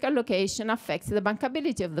clearly, risk allocation affects the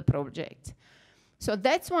bankability of the project. So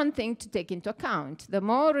that's one thing to take into account. The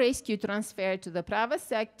more risk you transfer to the private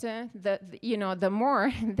sector, the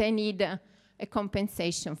more they need a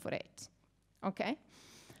compensation for it, okay?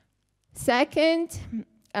 Second,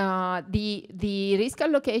 the risk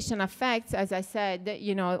allocation affects, as I said,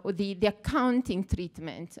 the accounting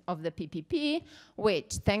treatment of the PPP,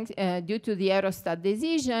 which due to the Eurostat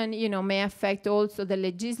decision, may affect also the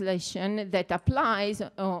legislation that applies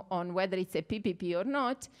on whether it's a PPP or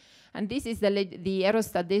not. And this is the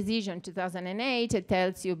Eurostat decision 2008. It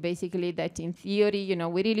tells you basically that in theory,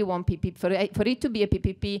 we really want PPP. For it to be a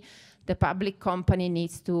PPP, the public company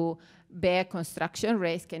needs to bear construction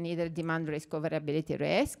risk and either demand risk or variability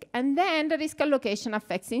risk. And then the risk allocation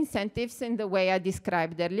affects incentives in the way I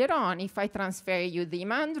described earlier on. If I transfer you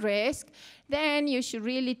demand risk, then you should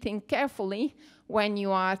really think carefully when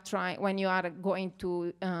you are going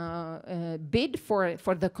to bid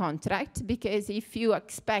for the contract, because if you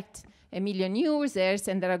expect 1 million users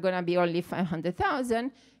and there are going to be only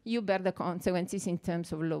 500,000, you bear the consequences in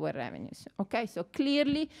terms of lower revenues. Okay, so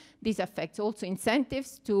clearly this affects also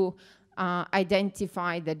incentives to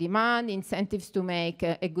identify the demand, incentives to make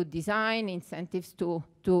a good design, incentives to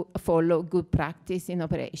follow good practice in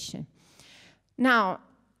operation. Now,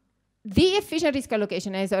 the efficient risk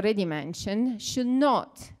allocation, as already mentioned, should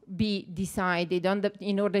not be decided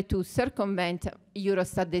in order to circumvent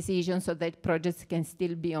Eurostat decisions so that projects can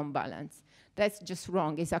still be on balance. That's just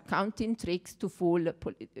wrong. It's accounting tricks to fool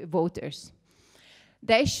voters.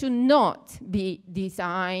 They should not be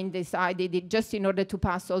decided just in order to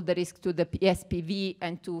pass all the risk to the SPV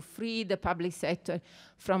and to free the public sector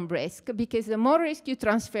from risk, because the more risk you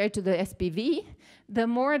transfer to the SPV, the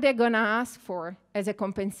more they're going to ask for as a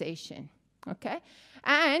compensation, okay?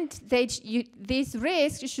 And this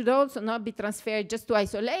risk should also not be transferred just to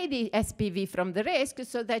isolate the SPV from the risk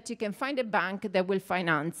so that you can find a bank that will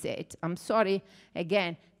finance it. I'm sorry,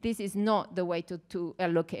 again, this is not the way to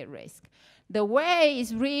allocate risk. The way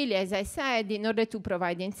is really, as I said, in order to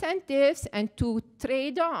provide incentives and to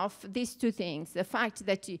trade off these two things. The fact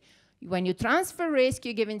that when you transfer risk,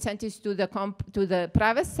 you give incentives to the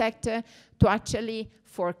private sector to actually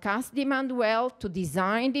forecast demand well, to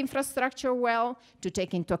design the infrastructure well, to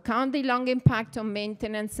take into account the long impact on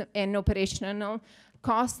maintenance and operational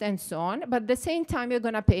costs and so on. But at the same time, you're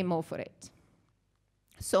going to pay more for it.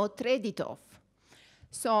 So trade it off.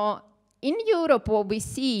 So in Europe, what we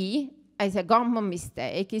see as a common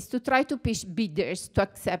mistake is to try to push bidders to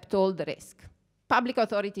accept all the risk. Public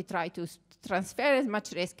authority try to transfer as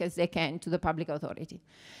much risk as they can to the public authority.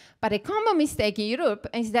 But a common mistake in Europe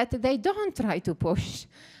is that they don't try to push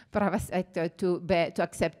private sector to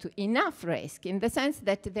accept enough risk, in the sense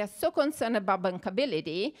that they're so concerned about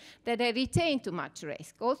bankability that they retain too much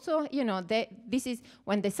risk. Also, this is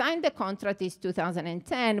when they signed the contract is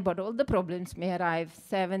 2010, but all the problems may arrive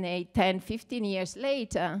 7, 8, 10, 15 years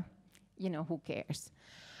later. Who cares?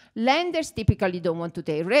 Lenders typically don't want to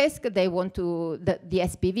take risk. They want the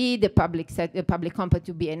SPV, the public company,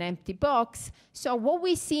 to be an empty box. So what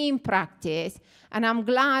we see in practice, and I'm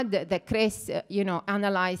glad that Chris,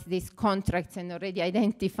 analyzed these contracts and already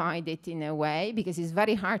identified it in a way, because it's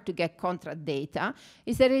very hard to get contract data,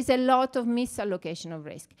 is there is a lot of misallocation of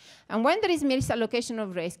risk. And when there is misallocation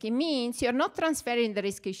of risk, it means you're not transferring the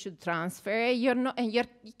risk you should transfer, and you're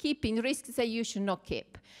keeping risks that you should not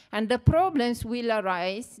keep. And the problems will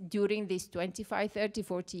arise during these 25, 30,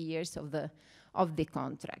 40 years of the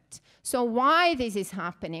contract. So why this is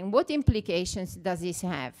happening? What implications does this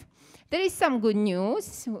have? There is some good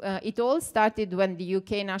news. It all started when the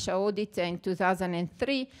UK National Audit in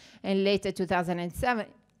 2003 and later 2007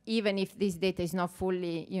 even if this data is not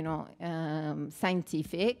fully,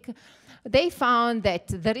 scientific, they found that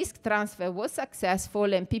the risk transfer was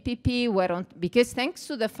successful and PPP were on, because thanks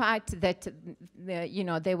to the fact that,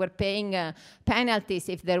 they were paying penalties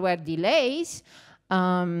if there were delays,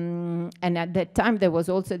 and at that time, there was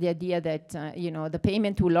also the idea that, the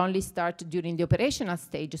payment will only start during the operational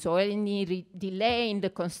stage. So any delay in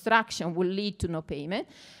the construction will lead to no payment.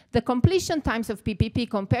 The completion times of PPP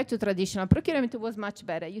compared to traditional procurement was much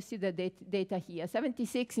better. You see the data here,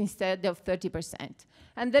 76 instead of 30%.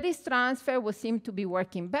 And the risk transfer seemed to be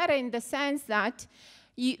working better in the sense that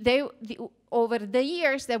over the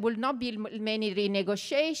years, there will not be many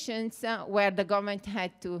renegotiations where the government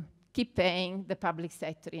had to keep paying the public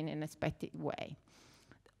sector in an expected way.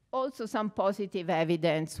 Also some positive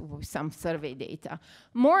evidence with some survey data.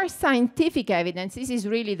 More scientific evidence, this is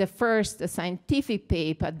really the first scientific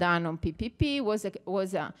paper done on PPP,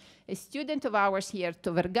 was a student of ours here at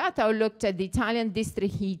Tor Vergata who looked at the Italian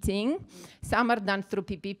district heating. Some are done through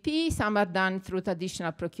PPP, some are done through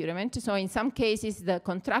traditional procurement. So in some cases, the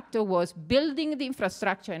contractor was building the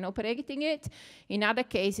infrastructure and operating it. In other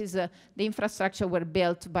cases, the infrastructure were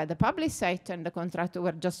built by the public sector and the contractor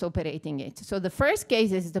were just operating it. So the first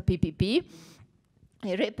case is the PPP.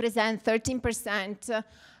 It represents 13%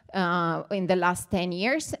 in the last 10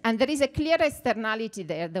 years. And there is a clear externality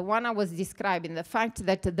there, the one I was describing, the fact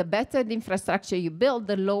that the better the infrastructure you build,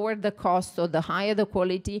 the lower the cost, or the higher the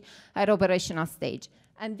quality at operational stage.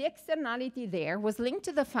 And the externality there was linked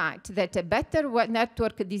to the fact that a better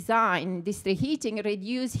network design, district heating,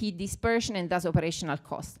 reduces heat dispersion and thus operational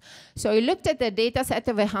costs. So we looked at the data set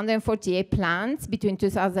of 148 plants between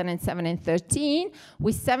 2007 and 2013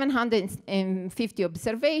 with 750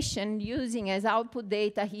 observations using as output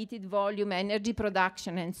data heated volume, energy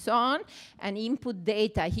production, and so on. And input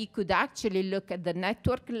data, he could actually look at the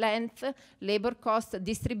network length, labor cost,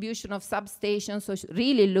 distribution of substations, so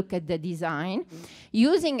really look at the design.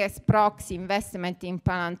 Using as proxy investment in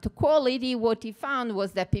plant quality, what he found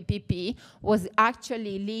was that PPP was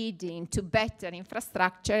actually leading to better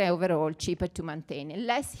infrastructure and overall cheaper to maintain,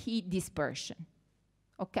 less heat dispersion.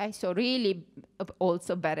 Okay, so really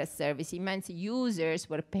also better service. It means users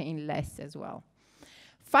were paying less as well.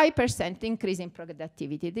 5% increase in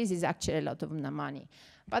productivity. This is actually a lot of money.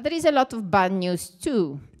 But there is a lot of bad news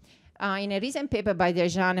too. In a recent paper by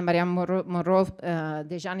Dejan and Marianne Moreau,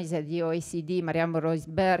 Dejan is at the OECD, Marianne Moreau is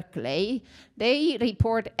Berkeley, they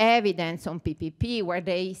report evidence on PPP where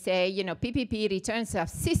they say, PPP returns are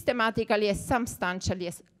systematically and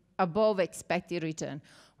substantially above expected return.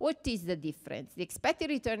 What is the difference? The expected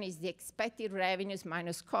return is the expected revenues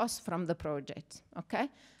minus costs from the project, okay?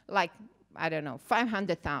 Like, I don't know,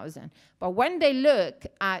 500,000. But when they look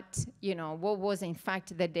at, what was in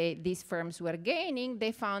fact that these firms were gaining,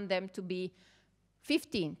 they found them to be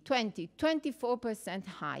 15, 20, 24%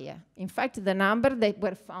 higher. In fact, the number that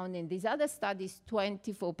were found in these other studies,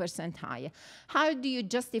 24% higher. How do you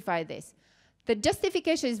justify this? The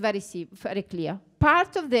justification is very clear.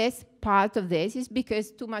 Part of this is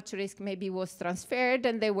because too much risk maybe was transferred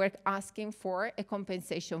and they were asking for a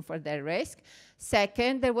compensation for their risk.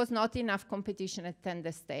 Second, there was not enough competition at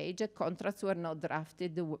tender stage. Contracts were not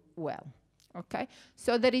drafted well. Okay,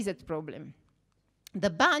 so there is a problem. The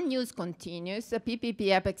bad news continues. The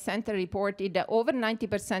PPP Apex Center reported that over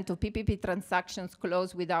 90% of PPP transactions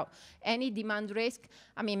closed without any demand risk.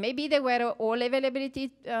 I mean, maybe they were all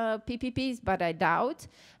availability PPPs, but I doubt.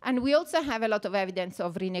 And we also have a lot of evidence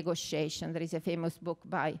of renegotiation. There is a famous book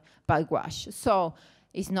by Gouache. So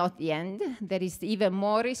it's not the end. There is even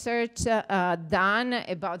more research done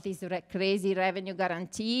about these crazy revenue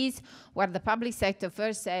guarantees, where the public sector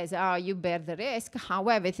first says, oh, you bear the risk.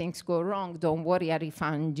 However, things go wrong, don't worry, I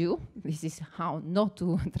refund you. This is how not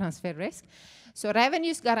to transfer risk. So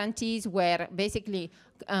revenues guarantees were basically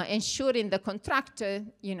ensuring the contractor,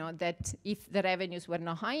 that if the revenues were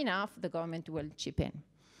not high enough, the government will chip in.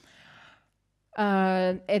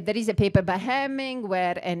 There is a paper by Hemming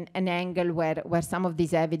where an angle where some of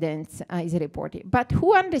this evidence is reported. But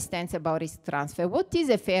who understands about risk transfer? What is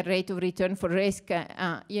a fair rate of return for risk?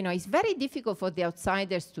 It's very difficult for the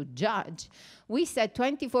outsiders to judge. We said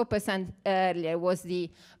 24% earlier was the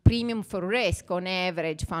premium for risk on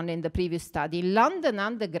average found in the previous study. London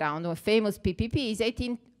Underground, or famous PPP, is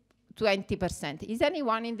 20%. Is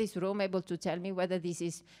anyone in this room able to tell me whether this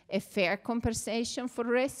is a fair compensation for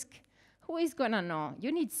risk? Who is going to know?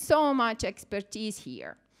 You need so much expertise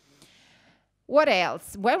here. What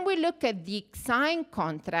else? When we look at the signed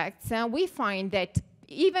contracts, we find that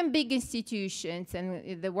even big institutions,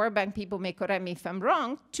 and the World Bank people may correct me if I'm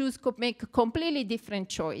wrong, make completely different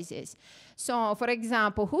choices. So, for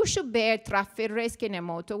example, who should bear traffic risk in a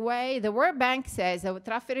motorway? The World Bank says that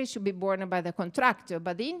traffic risk should be borne by the contractor,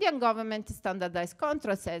 but the Indian government standardized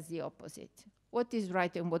contract says the opposite. What is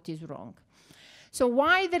right and what is wrong? So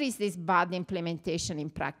why there is this bad implementation in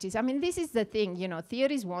practice? I mean, this is the thing, you know,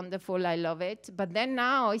 theory is wonderful, I love it, but then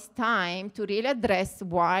now it's time to really address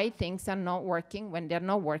why things are not working when they're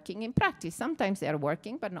not working in practice. Sometimes they're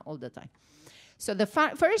working, but not all the time. So the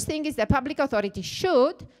first thing is that public authority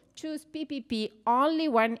should choose PPP only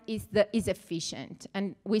when is efficient.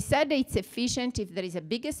 And we said that it's efficient if there is a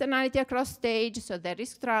big externality across stage, so the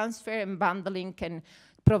risk transfer and bundling can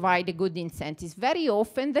provide a good incentives. Very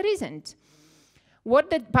often there isn't.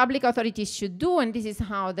 What the public authorities should do, and this is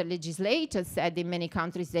how the legislature said in many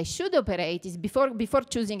countries they should operate, is before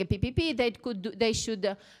choosing a PPP, they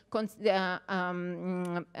should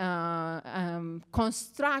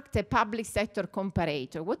construct a public sector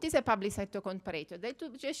comparator. What is a public sector comparator?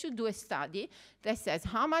 They should do a study that says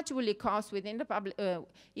how much will it cost within the public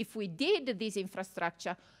if we did this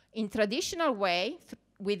infrastructure in traditional way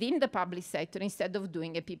within the public sector instead of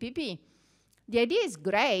doing a PPP. The idea is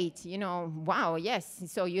great, you know, wow, yes.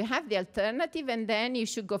 So you have the alternative, and then you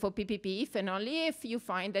should go for PPP if and only if you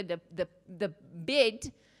find that the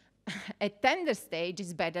bid at tender stage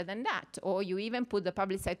is better than that, or you even put the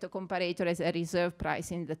public sector comparator as a reserve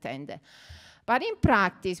price in the tender. But in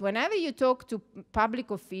practice, whenever you talk to public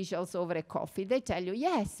officials over a coffee, they tell you,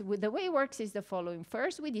 yes, the way it works is the following.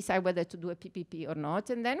 First, we decide whether to do a PPP or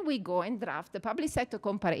not, and then we go and draft the public sector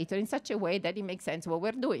comparator in such a way that it makes sense what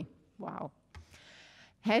we're doing. Wow.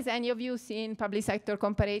 Has any of you seen public sector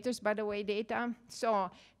comparators, by the way, data?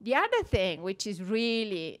 So the other thing, which is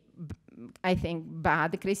really, I think,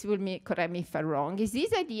 bad, Chris will correct me if I'm wrong, is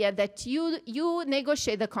this idea that you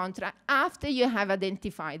negotiate the contract after you have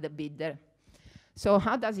identified the bidder. So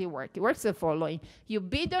how does it work? It works the following. You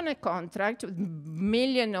bid on a contract with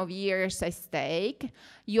millions of years at stake.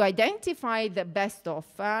 You identify the best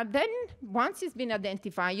offer. Then once it's been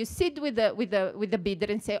identified, you sit with the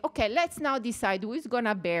bidder and say, okay, let's now decide who is going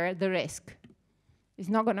to bear the risk. It's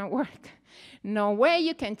not going to work. No way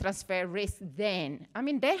you can transfer risk then. I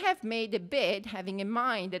mean, they have made a bid having in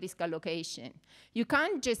mind the risk allocation. You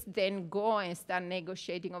can't just then go and start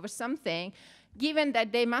negotiating over something given that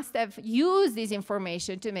they must have used this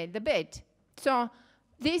information to make the bid. So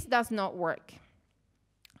this does not work.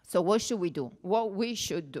 So what should we do? What we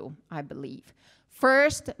should do, I believe.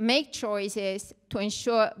 First, make choices to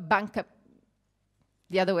ensure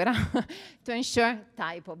the other way around, to ensure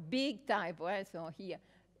typo, big typo, so here,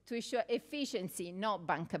 to ensure efficiency, not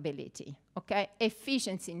bankability, okay?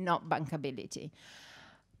 Efficiency, not bankability.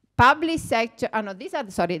 Public sector, no,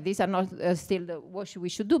 these are not still what we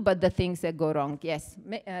should do, but the things that go wrong, yes.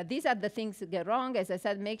 These are the things that go wrong. As I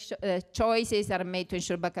said, make sure choices are made to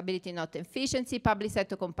ensure bankability, not efficiency. Public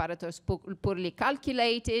sector comparators poorly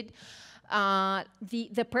calculated.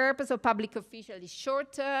 The purpose of public officials is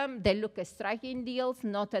short-term. They look at striking deals,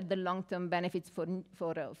 not at the long-term benefits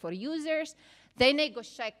for users. They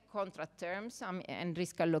negotiate contract terms and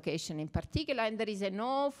risk allocation in particular, and there is an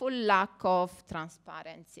awful lack of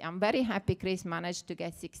transparency. I'm very happy Chris managed to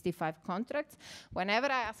get 65 contracts. Whenever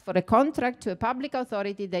I ask for a contract to a public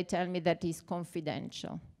authority, they tell me that it's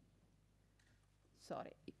confidential.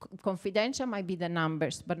 Sorry, confidential might be the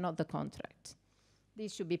numbers, but not the contract.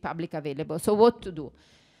 This should be public available. So what to do?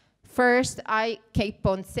 First, I keep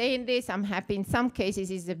on saying this. I'm happy in some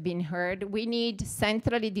cases it's been heard. We need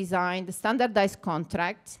centrally designed, standardized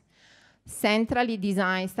contracts, centrally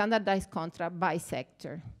designed, standardized contract by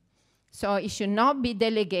sector. So it should not be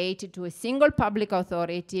delegated to a single public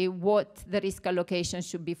authority what the risk allocation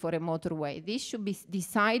should be for a motorway. This should be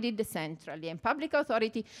decided centrally, and public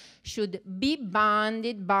authority should be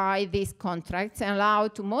bounded by these contracts and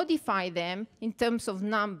allowed to modify them in terms of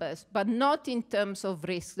numbers, but not in terms of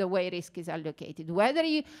risk, the way risk is allocated.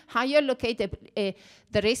 How you allocate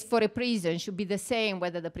the risk for a prison should be the same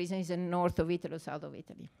whether the prison is in north of Italy or south of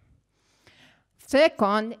Italy.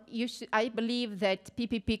 Second, I believe that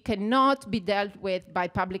PPP cannot be dealt with by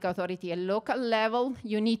public authority at local level.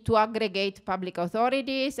 You need to aggregate public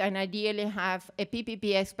authorities and ideally have a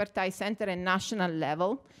PPP expertise center at national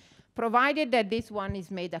level, provided that this one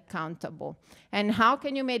is made accountable. And how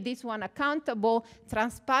can you make this one accountable?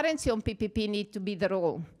 Transparency on PPP need to be the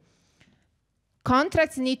role.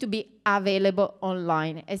 Contracts need to be available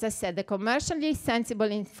online. As I said, the commercially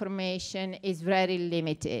sensible information is very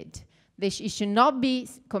limited. It should not be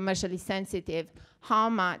commercially sensitive how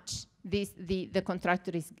much the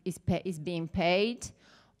contractor is being paid,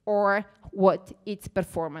 or what its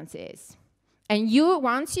performance is. And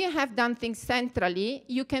once you have done things centrally,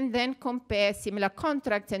 you can then compare similar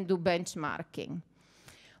contracts and do benchmarking.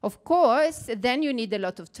 Of course, then you need a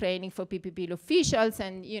lot of training for PPP officials,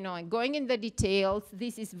 and going in the details,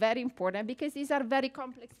 this is very important because these are very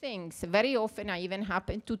complex things. Very often I even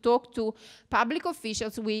happen to talk to public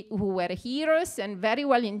officials who were heroes and very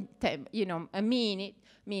well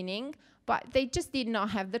meaning, but they just did not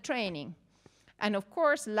have the training. And of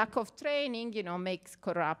course, lack of training, makes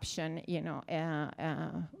corruption,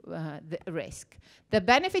 the risk. The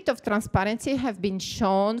benefit of transparency have been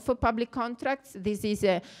shown for public contracts. This is,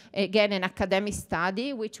 again, an academic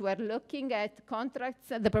study, which we're looking at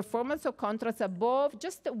contracts, the performance of contracts above,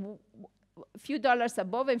 just a few dollars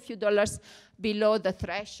above and few dollars below the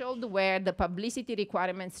threshold where the publicity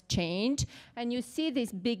requirements change. And you see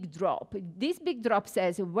this big drop. This big drop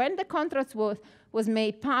says when the contracts was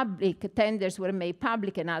made public, tenders were made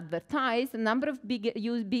public and advertised, the number of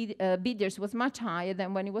bidders was much higher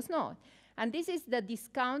than when it was not. And this is the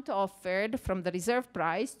discount offered from the reserve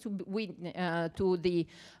price to the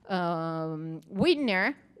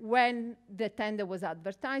winner when the tender was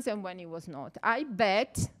advertised and when it was not. I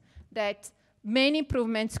bet that many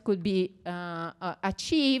improvements could be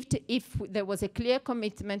achieved if there was a clear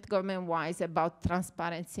commitment government-wise about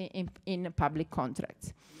transparency in public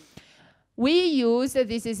contracts. We use,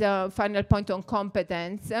 this is a final point on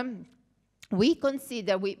competence, we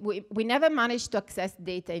consider, we never managed to access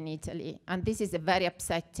data in Italy, and this is a very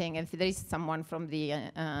upsetting, and if there is someone from the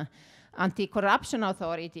anti-corruption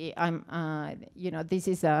authority, this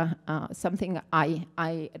is something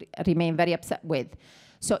I remain very upset with.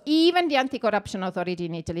 So even the anti-corruption authority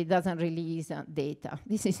in Italy doesn't release data.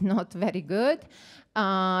 This is not very good.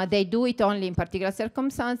 They do it only in particular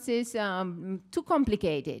circumstances, too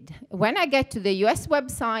complicated. When I get to the US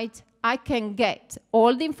website, I can get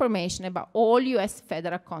all the information about all US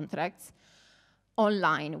federal contracts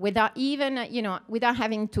online without even, without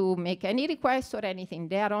having to make any requests or anything.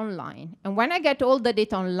 They are online. And when I get all the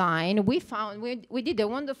data online, we did a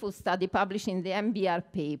wonderful study published in the MBR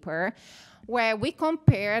paper where we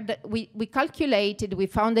compared, we calculated, we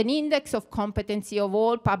found an index of competency of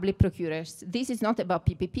all public procurers. This is not about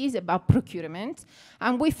PPP, it's about procurement.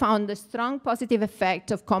 And we found a strong positive effect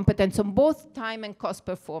of competence on both time and cost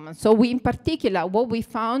performance. So in particular, what we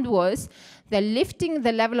found was that lifting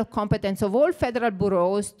the level of competence of all federal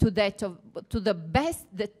bureaus to the best,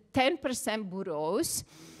 the 10% bureaus,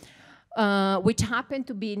 which happened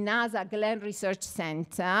to be NASA Glenn Research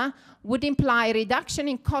Center, would imply reduction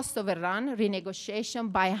in cost overrun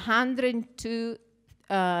renegotiation by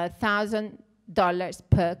 $102,000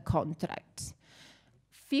 per contract.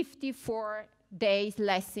 54 days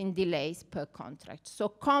less in delays per contract. So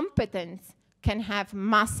competence can have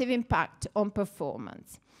massive impact on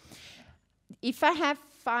performance. If I have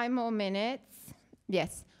 5 more minutes,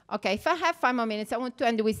 yes. Okay, if I have 5 more minutes, I want to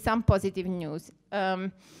end with some positive news.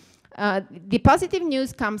 The positive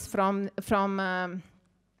news comes from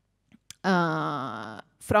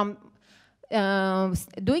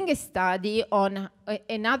doing a study on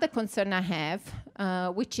another concern I have,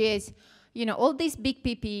 which is, all these big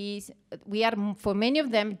PPPs, we are, for many of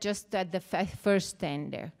them, just at the first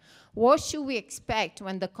tender. What should we expect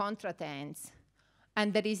when the contract ends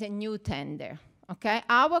and there is a new tender? Okay,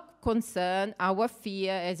 our concern, our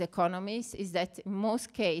fear as economists is that in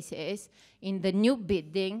most cases, in the new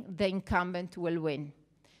bidding, the incumbent will win.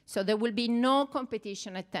 So there will be no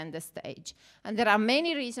competition at tender stage. And there are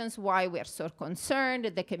many reasons why we are so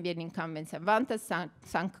concerned. There can be an incumbent's advantage,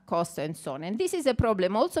 sunk cost, and so on. And this is a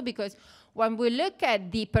problem also because when we look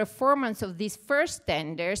at the performance of these first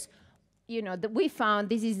tenders, we found,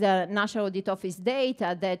 this is the National Audit Office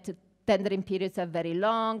data, that tendering periods are very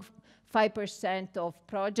long. 5% of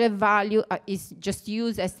project value is just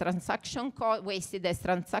used as transaction cost, wasted as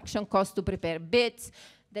transaction cost to prepare bids.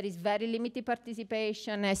 There is very limited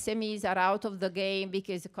participation. SMEs are out of the game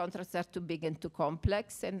because the contracts are too big and too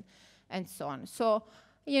complex, and so on. So,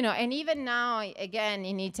 and even now, again,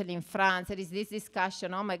 in Italy, in France, there is this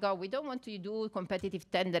discussion, oh my God, we don't want to do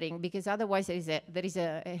competitive tendering because otherwise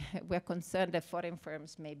we're concerned that foreign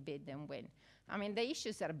firms may bid and win. I mean, the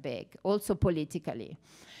issues are big, also politically.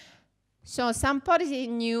 So some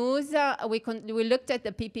positive news, we looked at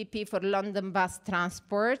the PPP for London bus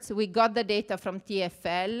transports. We got the data from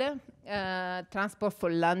TfL, Transport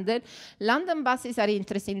for London. London buses are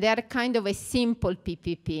interesting. They are kind of a simple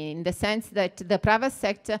PPP in the sense that the private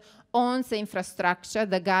sector owns the infrastructure,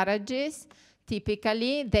 the garages,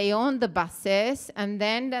 typically they own the buses, and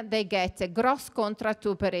then they get a gross contract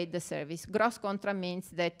to operate the service. Gross contract means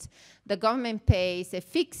that the government pays a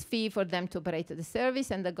fixed fee for them to operate the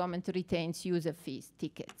service, and the government retains user fees,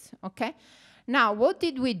 tickets, okay? Now, what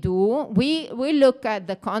did we do? We look at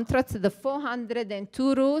the contracts. The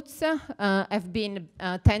 402 routes have been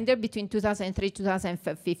tendered between 2003 and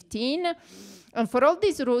 2015. And for all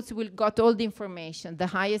these routes, we got all the information, the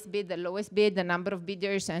highest bid, the lowest bid, the number of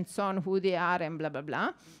bidders, and so on, who they are, and blah, blah,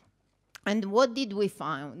 blah. And what did we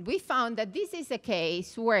find? We found that this is a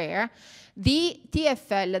case where the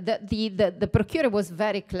TfL, the procurer was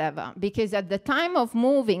very clever, because at the time of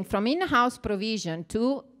moving from in-house provision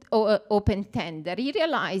to open tender, he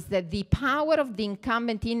realized that the power of the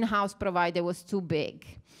incumbent in-house provider was too big.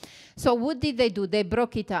 So what did they do? They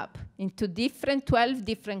broke it up into 12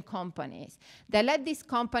 different companies. They let these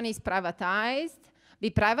companies be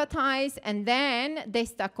privatized, and then they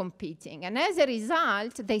start competing. And as a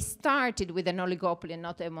result, they started with an oligopoly and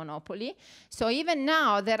not a monopoly. So even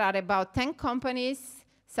now, there are about 10 companies,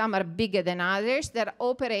 some are bigger than others, that are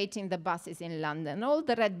operating the buses in London. All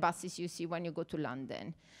the red buses you see when you go to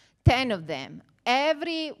London. 10 of them.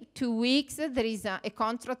 Every 2 weeks, there is a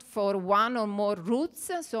contract for one or more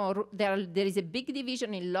routes. So there is a big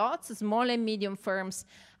division in lots. Small and medium firms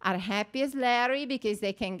are happy as Larry, because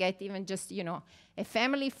they can get even just, you know, a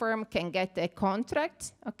family firm can get a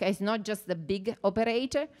contract. Okay, it's not just the big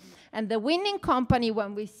operator. And the winning company,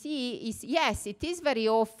 when we see, is, yes, it is very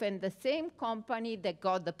often the same company that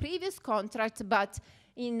got the previous contract, but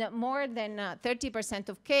in more than 30%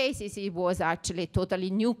 of cases, it was actually a totally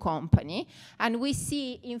new company. And we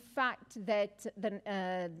see, in fact, that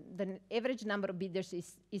the average number of bidders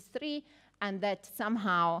is 3, and that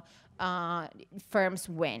somehow firms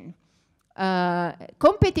win.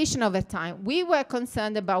 Competition over time. We were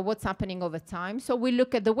concerned about what's happening over time, so we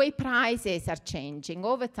look at the way prices are changing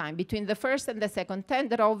over time between the first and the second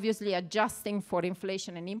tender, obviously adjusting for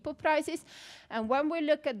inflation and input prices. And when we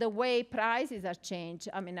look at the way prices are changed,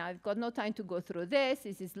 I mean, I've got no time to go through this.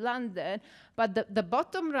 This is London, but the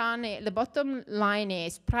bottom line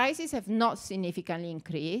is prices have not significantly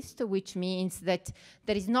increased, which means that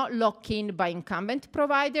there is not lock-in by incumbent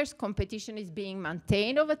providers. Competition is being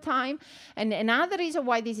maintained over time. And another reason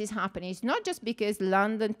why this is happening is not just because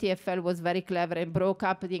London TfL was very clever and broke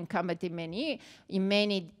up the incumbent in many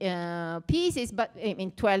pieces, but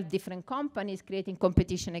in 12 different companies, creating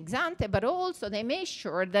competition ex ante, but also they made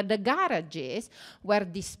sure that the garages were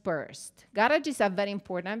dispersed. Garages are very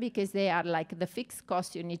important because they are like the fixed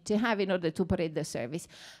cost you need to have in order to operate the service.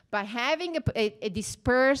 By having a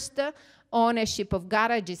dispersed ownership of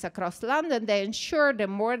garages across London, they ensured that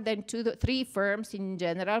more than 2 to 3 firms in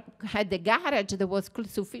general had a garage that was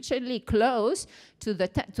sufficiently close to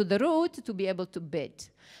the route to be able to bid.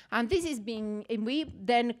 And this is being, and we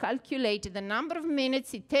then calculated the number of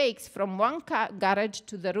minutes it takes from one garage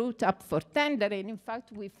to the route up for tender, and in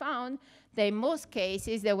fact we found that in most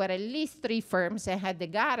cases there were at least 3 firms that had the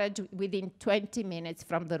garage within 20 minutes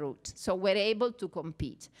from the route, so we're able to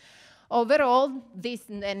compete. Overall, this,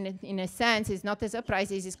 then, in a sense, is not a surprise.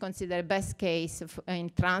 This is considered best case in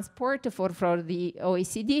transport for the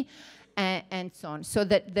OECD, and so on. So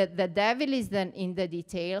the devil is then in the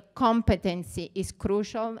detail. Competency is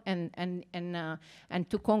crucial. And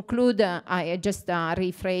to conclude, I just recall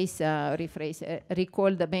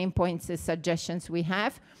the main points, suggestions we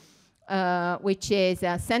have. Which is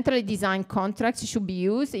centrally designed contracts should be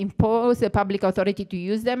used, impose the public authority to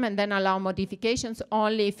use them, and then allow modifications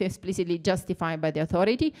only if explicitly justified by the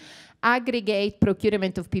authority. Aggregate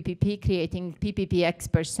procurement of PPP, creating PPP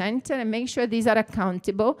expert center, and make sure these are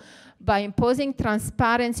accountable by imposing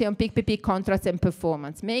transparency on PPP contracts and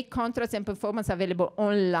performance. Make contracts and performance available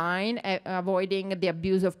online, avoiding the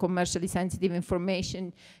abuse of commercially sensitive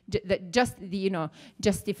information,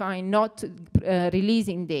 justifying not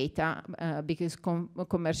releasing data because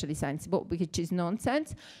commercially sensitive, which is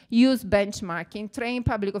nonsense. Use benchmarking, train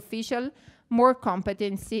public official, more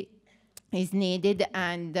competency is needed,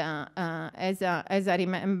 and as I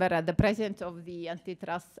remember, the president of the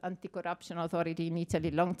Anti-Corruption Authority in Italy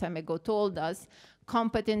a long time ago told us,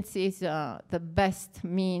 competency is the best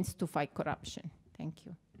means to fight corruption. Thank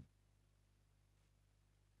you.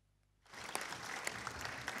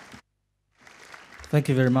 Thank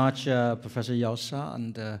you very much, Professor Iossa,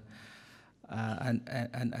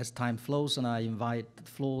 and as time flows, and I invite the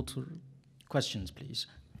floor to questions, please.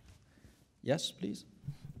 Yes, please.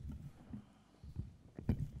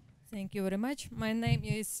 Thank you very much. My name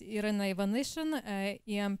is Irina Ivanishin. I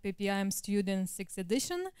am PPIM student 6th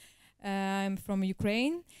edition. I'm from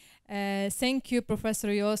Ukraine. Thank you, Professor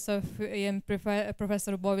Iossa and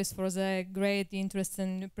Professor Bovis, for the great,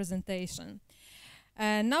 interesting presentation.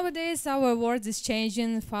 Nowadays, our world is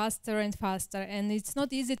changing faster and faster, and it's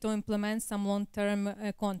not easy to implement some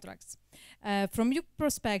long-term contracts. From your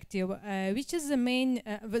perspective, which is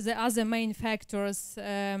the other main factors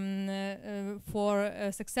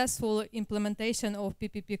for successful implementation of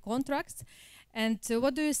PPP contracts? And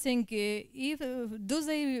what do you think, do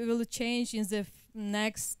they will change in the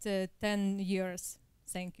next 10 years?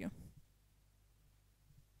 Thank you.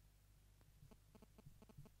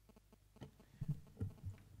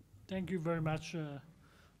 Thank you very much.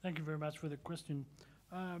 Thank you very much for the question.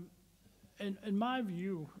 In my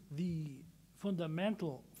view, the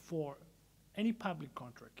fundamental for any public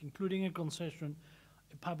contract, including a concession,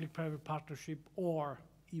 a public-private partnership, or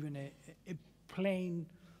even a plain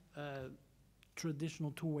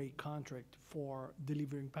traditional two-way contract for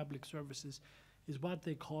delivering public services, is what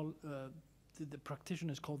they call, the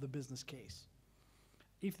practitioners call the business case.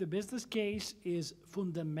 If the business case is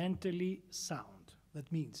fundamentally sound, that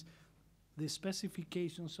means the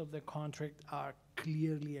specifications of the contract are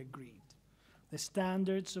clearly agreed. The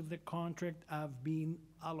standards of the contract have been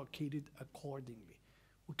allocated accordingly.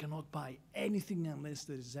 We cannot buy anything unless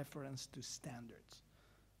there is reference to standards.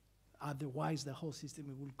 Otherwise, the whole system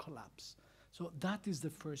will collapse. So that is the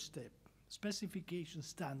first step, specification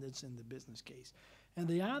standards in the business case. And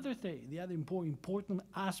the other thing, the other important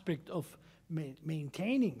aspect of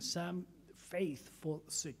maintaining some faithful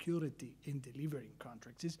security in delivering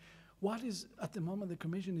contracts is what is, at the moment, the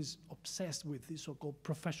Commission is obsessed with this so-called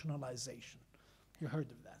professionalization. You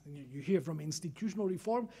heard of that. You hear from institutional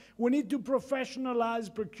reform, we need to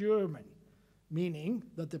professionalize procurement, meaning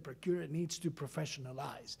that the procurer needs to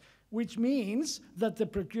professionalize, which means that the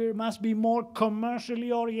procurer must be more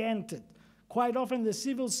commercially oriented. Quite often the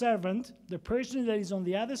civil servant, the person that is on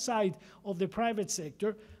the other side of the private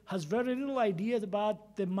sector, has very little idea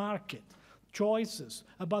about the market, choices,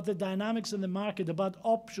 about the dynamics in the market, about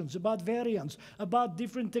options, about variants, about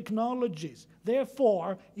different technologies.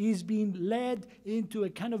 Therefore, he's being led into a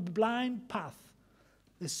kind of blind path.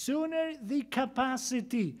 The sooner the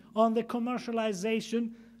capacity on the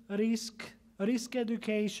commercialization, risk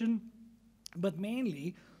education, but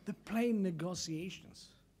mainly the plain negotiations.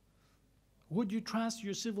 Would you trust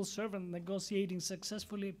your civil servant negotiating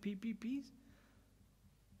successfully PPPs?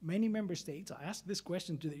 Many member states, I asked this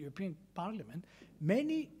question to the European Parliament,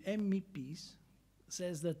 many MEPs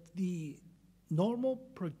says that the normal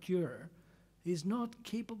procurer is not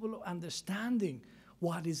capable of understanding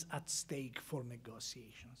what is at stake for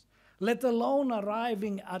negotiations, let alone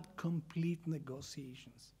arriving at complete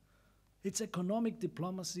negotiations. It's economic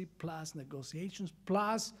diplomacy plus negotiations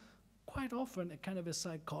plus quite often a kind of a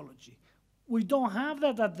psychology. We don't have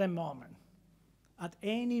that at the moment at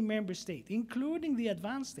any member state, including the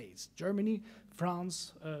advanced states, Germany,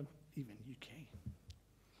 France, even UK.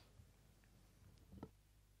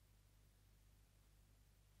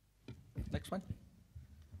 Next one.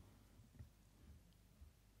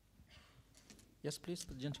 Yes, please,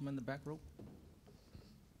 the gentleman in the back row.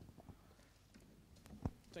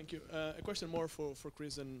 Thank you. A question more for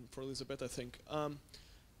Chris and for Elisabetta, I think.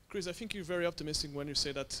 Chris, I think you're very optimistic when you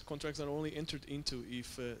say that contracts are only entered into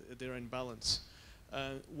if they're in balance.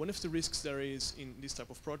 One of the risks there is in this type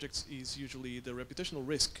of projects is usually the reputational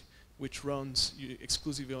risk, which runs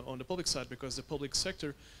exclusively on the public side, because the public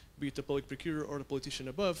sector, be it the public procurer or the politician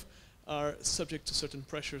above, are subject to certain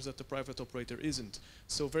pressures that the private operator isn't.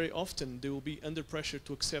 So very often they will be under pressure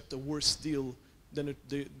to accept a worse deal than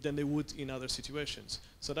they would in other situations.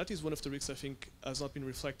 So that is one of the risks I think has not been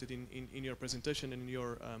reflected in your presentation and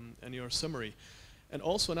in your summary. And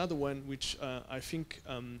also another one, which I think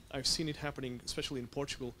I've seen it happening, especially in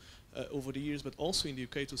Portugal over the years, but also in the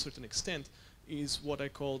UK to a certain extent, is what I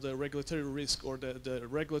call the regulatory risk or the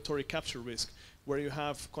regulatory capture risk, where you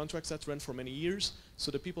have contracts that run for many years.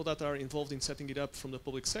 So the people that are involved in setting it up from the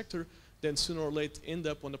public sector, then sooner or later end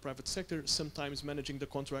up on the private sector, sometimes managing the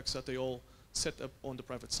contracts that they all set up on the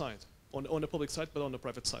private side, on the public side, but on the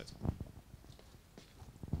private side.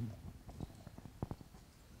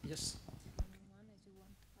 Yes.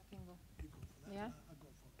 Yeah?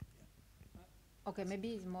 Okay, maybe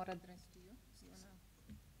it's more addressed to you.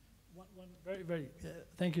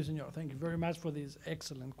 Thank you, Senor. Thank you very much for this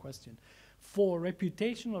excellent question. For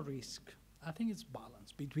reputational risk, I think it's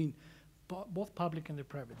balanced between both public and the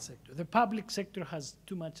private sector. The public sector has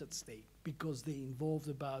too much at stake because they involved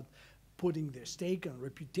about putting their stake and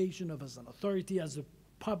reputation of as an authority, as a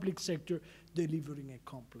public sector delivering a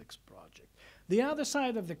complex project. The other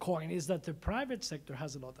side of the coin is that the private sector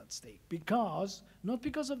has a lot at stake because, not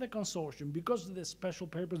because of the consortium, because of the special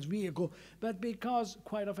purpose vehicle, but because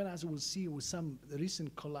quite often, as we'll see with some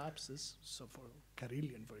recent collapses, so for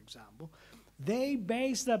Carillion, for example, they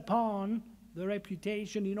based upon the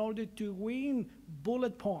reputation in order to win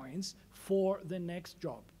bullet points for the next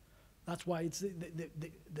job. That's why it's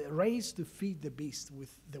the race to feed the beast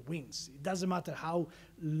with the wins. It doesn't matter how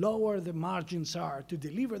lower the margins are to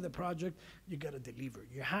deliver the project, you gotta deliver.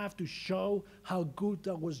 You have to show how good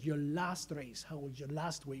that was your last race, how was your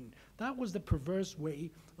last win. That was the perverse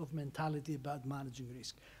way of mentality about managing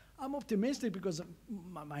risk. I'm optimistic because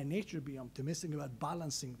my nature be optimistic about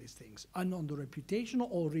balancing these things. And on the reputational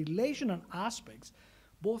or relational aspects,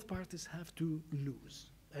 both parties have to lose.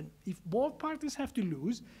 And if both parties have to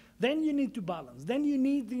lose, then you need to balance. Then you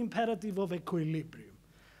need the imperative of equilibrium.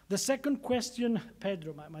 The second question,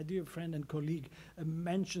 Pedro, my dear friend and colleague,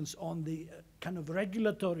 mentions on the kind of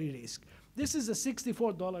regulatory risk. This is a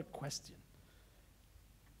 $64 question.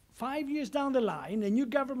 5 years down the line, a new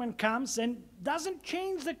government comes and doesn't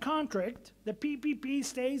change the contract. The PPP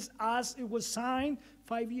stays as it was signed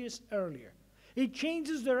 5 years earlier. It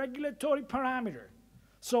changes the regulatory parameter.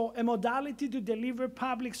 So a modality to deliver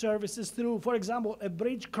public services through, for example, a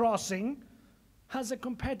bridge crossing has a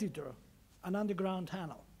competitor, an underground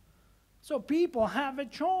tunnel. So people have a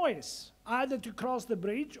choice, either to cross the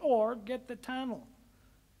bridge or get the tunnel.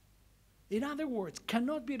 In other words,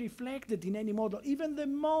 cannot be reflected in any model. Even the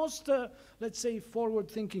most, let's say,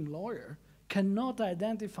 forward-thinking lawyer cannot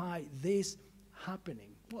identify this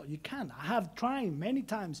happening. Well, you can. I have tried many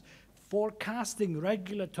times forecasting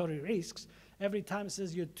regulatory risks. Every time it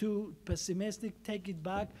says you're too pessimistic, take it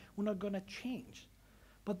back, we're not going to change.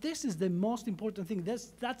 But this is the most important thing.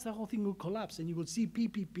 That's the whole thing will collapse. And you will see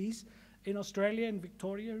PPPs in Australia and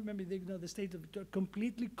Victoria, remember the state of Victoria,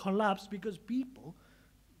 completely collapsed because people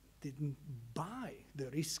didn't buy the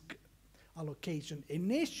risk allocation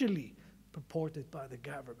initially purported by the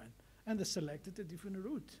government. And they selected a different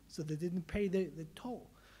route, so they didn't pay the toll.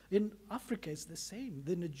 In Africa, it's the same.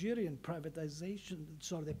 The Nigerian privatization,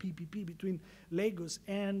 the PPP between Lagos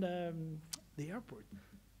and the airport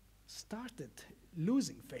started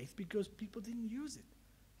losing faith because people didn't use it.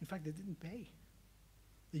 In fact, they didn't pay.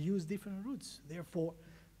 They used different routes. Therefore,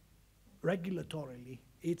 regulatorily,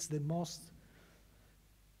 it's the most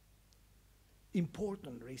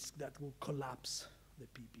important risk that will collapse the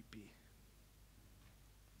PPP.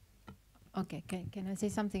 Okay, can I say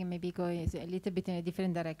something, maybe go a little bit in a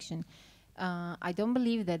different direction? I don't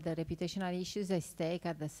believe that the reputational issues at stake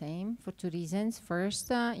are the same for two reasons. First,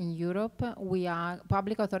 in Europe,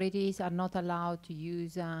 public authorities are not allowed to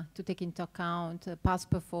use, to take into account past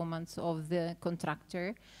performance of the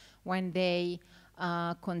contractor when they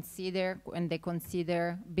consider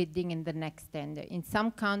bidding in the next tender. In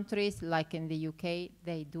some countries, like in the UK,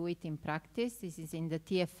 they do it in practice. This is in the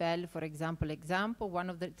TfL, for example.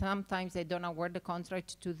 Sometimes they don't award the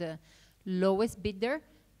contract to the lowest bidder,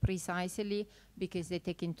 precisely because they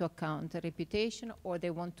take into account reputation or they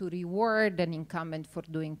want to reward an incumbent for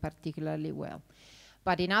doing particularly well.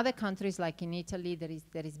 But in other countries, like in Italy,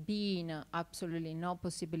 there has been absolutely no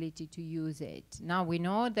possibility to use it. Now we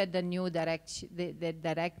know that the new the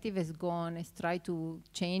directive has tried to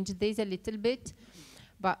change this a little bit,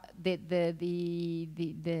 but the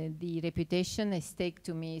reputation at stake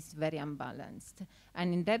to me is very unbalanced.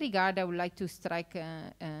 And in that regard, I would like to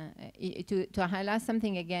to highlight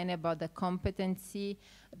something again about the competency.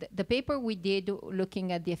 The paper we did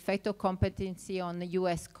looking at the effect of competency on the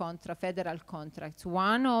US federal contracts,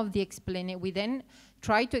 one of the we then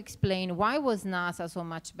tried to explain why was NASA so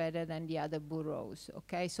much better than the other bureaus,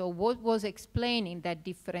 okay? So what was explaining that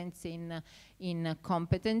difference in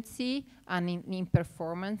competency and in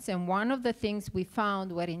performance? And one of the things we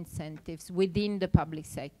found were incentives within the public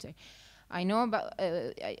sector. I know about,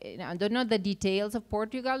 I don't know the details of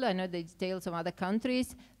Portugal, I know the details of other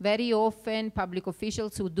countries. Very often public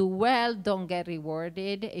officials who do well don't get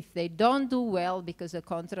rewarded. If they don't do well because the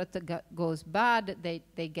contract goes bad,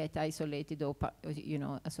 they get isolated or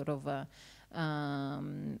sort of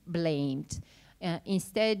blamed.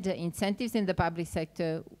 Instead, incentives in the public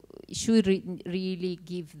sector should really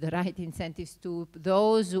give the right incentives to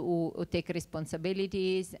those who take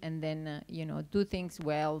responsibilities and then do things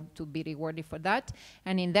well to be rewarded for that.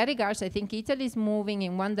 And in that regards, I think Italy is moving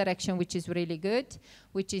in one direction which is really good,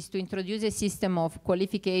 which is to introduce a system of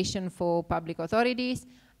qualification for public authorities,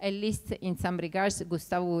 at least in some regards.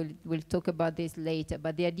 Gustavo will talk about this later,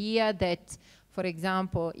 but the idea that For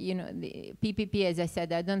example, you know, the PPP, as I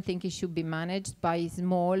said, I don't think it should be managed by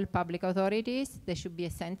small public authorities. There should be a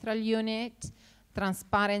central unit.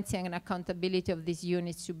 Transparency and accountability of these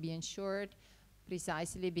units should be ensured,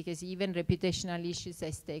 precisely because even reputational issues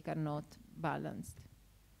at stake are not balanced.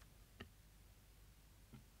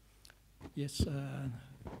 Yes,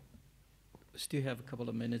 still have a couple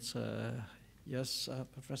of minutes. Yes,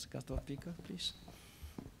 Professor Iossa, please.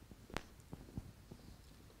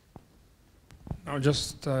 Now,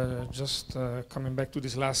 just coming back to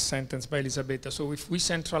this last sentence by Elisabetta. So if we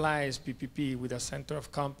centralize PPP with a center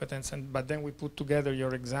of competence, but then we put together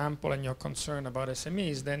your example and your concern about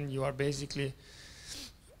SMEs, then you are basically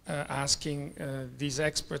asking this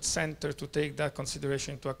expert center to take that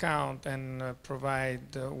consideration into account and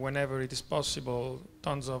provide, whenever it is possible,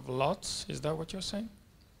 tons of lots. Is that what you're saying?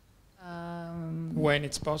 When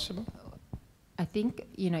it's possible? I think,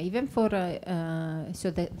 you know, even for, so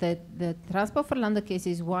the Transport for London case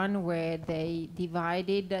is one where they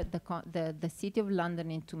divided the City of London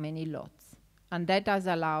into many lots. And that does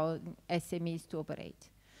allow SMEs to operate.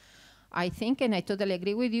 I think, and I totally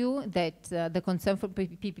agree with you, that the concern for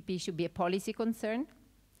PPP should be a policy concern.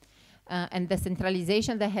 And the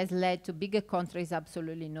centralization that has led to bigger contracts is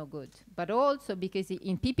absolutely no good. But also because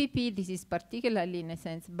in PPP, this is particularly, in a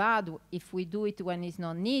sense, bad if we do it when it's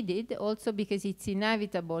not needed, also because it's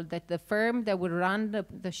inevitable that the firm that will run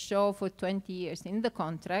the show for 20 years in the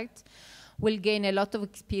contract will gain a lot of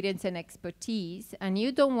experience and expertise, and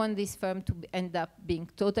you don't want this firm to end up being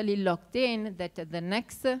totally locked in, that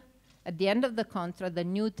at the end of the contract, the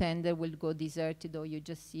new tender will go deserted, or you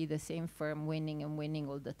just see the same firm winning and winning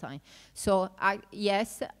all the time. So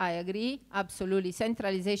yes, I agree, absolutely.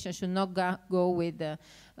 Centralization should not go with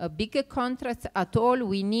bigger contracts at all.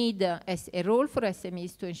 We need a role for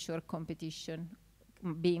SMEs to ensure competition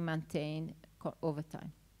being maintained over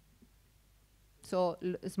time. So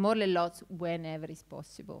smaller lots whenever is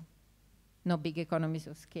possible. No big economies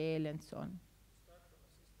of scale and so on.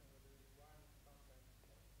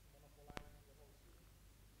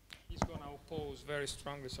 He's going to oppose very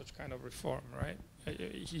strongly such kind of reform, right?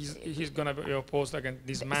 He's going to be opposed against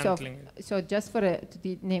dismantling. So just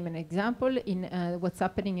to name an example, in what's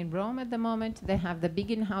happening in Rome at the moment, they have the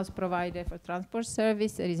big in-house provider for transport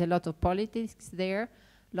service. There is a lot of politics there.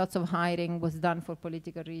 Lots of hiring was done for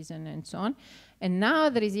political reason and so on. And now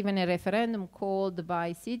there is even a referendum called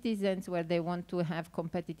by citizens where they want to have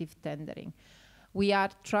competitive tendering. We are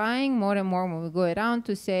trying more and more when we go around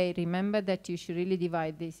to say, remember that you should really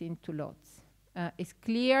divide this into lots. It's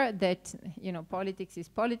clear that, you know, politics is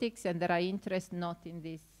politics, and there are interests not in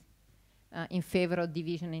this, in favor of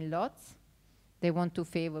division in lots. They want to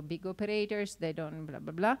favor big operators, they don't blah,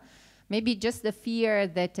 blah, blah. Maybe just the fear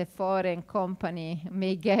that a foreign company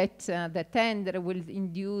may get the tender will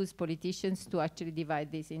induce politicians to actually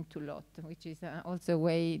divide this into lots, which is also a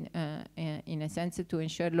way, in a sense, to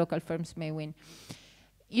ensure local firms may win.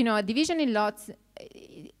 You know, a division in lots,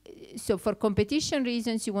 so for competition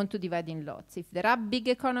reasons, you want to divide in lots. If there are big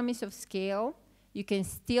economies of scale, you can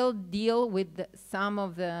still deal with some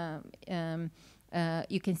of the,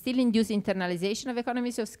 you can still induce internalization of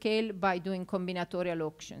economies of scale by doing combinatorial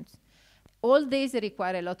auctions. All these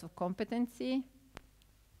require a lot of competency,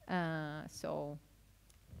 so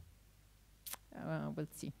we'll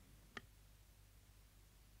see.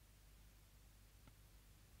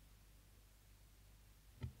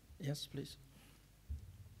 Yes, please.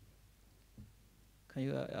 Can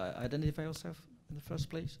you identify yourself in the first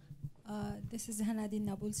place? This is Hanadine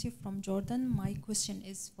Nabulsi from Jordan. My question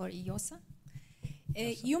is for Iossa.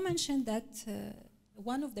 You mentioned that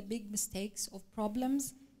one of the big mistakes of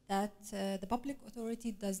problems that the public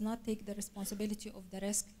authority does not take the responsibility of the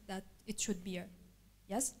risk that it should bear,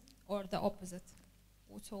 yes? Or the opposite.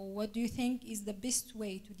 So what do you think is the best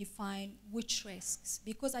way to define which risks?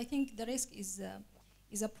 Because I think the risk is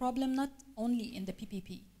a problem not only in the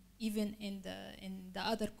PPP, even in the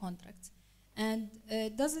other contracts. And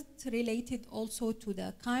does it relate it also to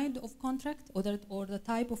the kind of contract or the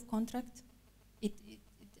type of contract?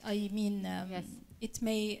 I mean, yes. It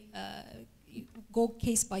may go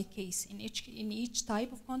case by case. In each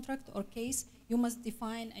type of contract or case, you must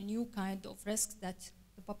define a new kind of risks that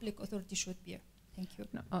the public authority should bear. Thank you.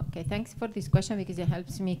 No, okay, thanks for this question because it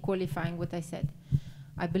helps me qualifying what I said.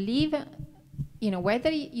 I believe, you know,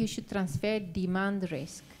 whether you should transfer demand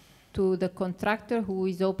risk to the contractor who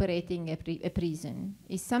is operating a prison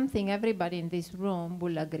is something everybody in this room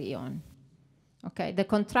will agree on. Okay, the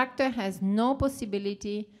contractor has no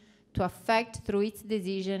possibility to affect through its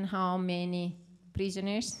decision how many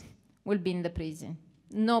prisoners will be in the prison.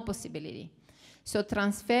 No possibility. So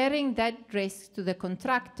transferring that risk to the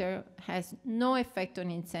contractor has no effect on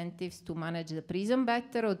incentives to manage the prison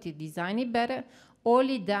better or to design it better. All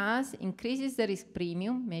it does increases the risk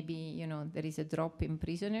premium. Maybe, you know, there is a drop in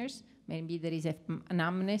prisoners. Maybe there is an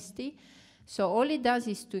amnesty. So all it does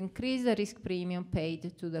is to increase the risk premium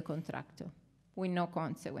paid to the contractor with no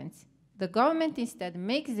consequence. The government instead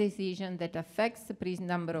makes a decision that affects the prison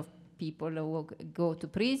number of people who will go to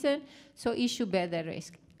prison, so issue better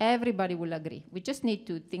risk. Everybody will agree. We just need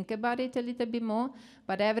to think about it a little bit more,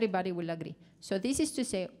 but everybody will agree. So this is to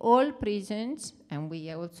say all prisons, and we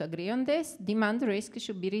also agree on this, demand risk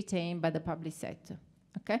should be retained by the public sector.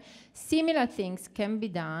 Okay? Similar things can be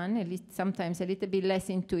done, at least sometimes a little bit less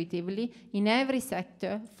intuitively, in every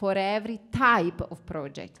sector for every type of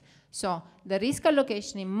project. So the risk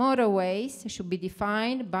allocation in motorways should be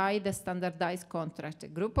defined by the standardized contract. A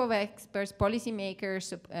group of experts,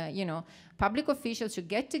 policymakers, you know, public officials should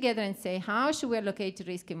get together and say, how should we allocate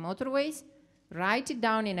risk in motorways? Write it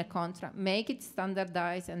down in a contract, make it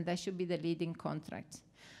standardized, and that should be the leading contract.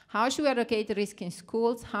 How should we allocate risk in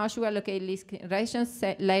schools? How should we allocate risk in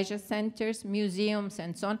leisure centers, museums,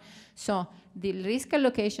 and so on? So the risk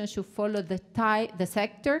allocation should follow the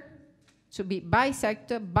sector, should be by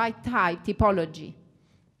sector, by type, typology,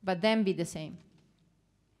 but then be the same.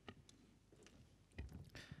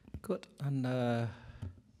 Good. And are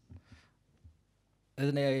there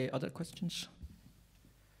any other questions?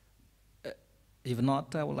 If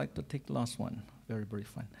not, I would like to take the last one. Very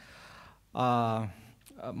brief one.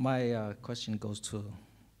 My question goes to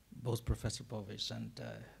both Professor Bovis and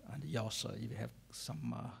Iossa. If you have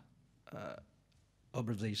some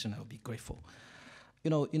observation, I would be grateful. You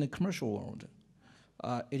know, in the commercial world,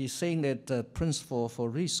 it is saying that the principle for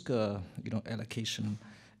risk allocation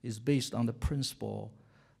is based on the principle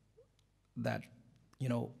that, you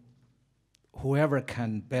know, whoever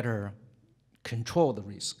can better control the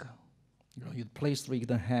risk. You know, you place the risk in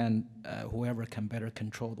the hand, whoever can better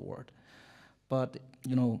control the world. But,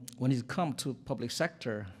 you know, when it comes to public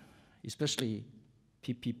sector, especially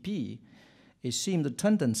PPP, it seems the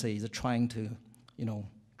tendency is trying to, you know,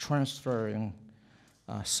 transferring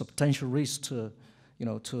substantial risk to, you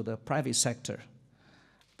know, to the private sector.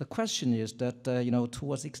 The question is that, you know, to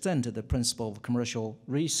what extent the principle of commercial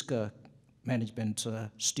risk management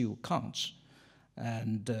still counts,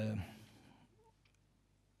 and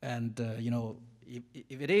you know,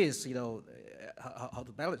 if it is, you know, how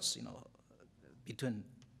to balance, you know, between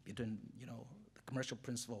you know, the commercial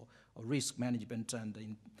principle of risk management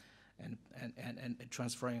and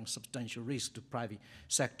transferring substantial risk to private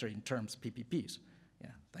sector in terms of PPPs. Yeah,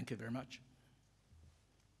 thank you very much.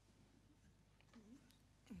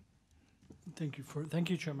 Thank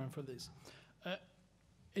you, Chairman, for this.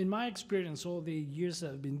 In my experience, all the years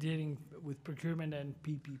I've been dealing with procurement and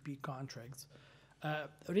PPP contracts,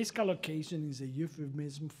 risk allocation is a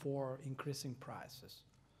euphemism for increasing prices.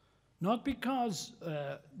 Not because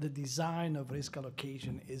the design of risk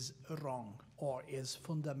allocation is wrong or is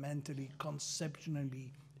fundamentally,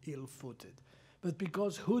 conceptually ill-footed, but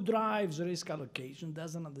because who drives risk allocation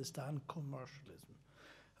doesn't understand commercialism.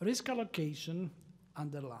 Risk allocation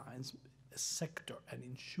underlines a sector, an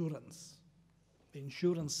insurance. The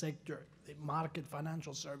insurance sector, the market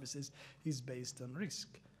financial services is based on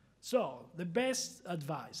risk. So the best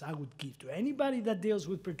advice I would give to anybody that deals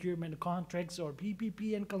with procurement contracts or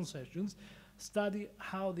PPP and concessions, study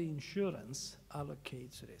how the insurance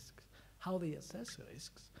allocates risks, how they assess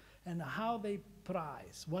risks, and how they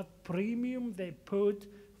price, what premium they put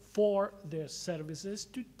for their services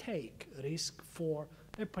to take risk for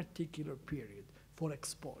a particular period, for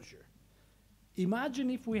exposure.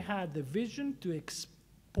 Imagine if we had the vision to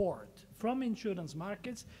export from insurance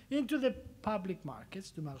markets into the public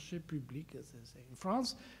markets, the marché public, as they say in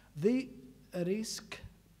France, the risk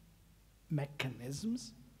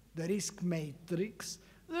mechanisms, the risk matrix,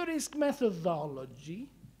 the risk methodology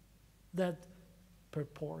that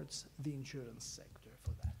purports the insurance sector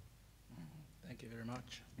for that. Thank you very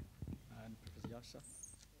much. And Professor Iossa?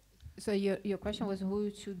 So your question was who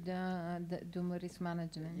should do more risk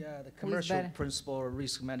management? Yeah, the commercial principle of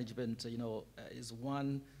risk management, you know, is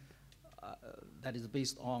one that is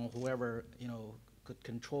based on whoever, you know, could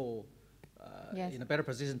control, yes, in a better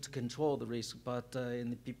position to control the risk. But in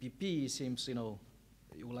the PPP, it seems, you know,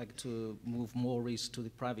 you would like to move more risk to the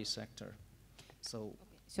private sector. So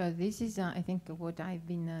this is, I think, what I've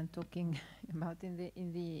been talking about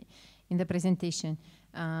in the presentation.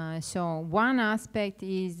 So one aspect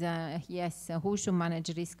is, yes, who should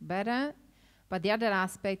manage risk better, but the other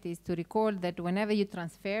aspect is to recall that whenever you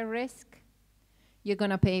transfer risk, you're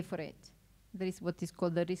going to pay for it. there is what is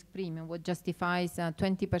called the risk premium, what justifies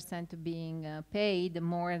 20% being paid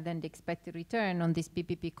more than the expected return on these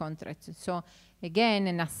PPP contracts. So again,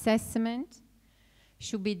 an assessment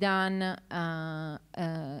should be done, a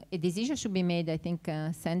decision should be made, I think,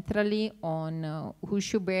 centrally on who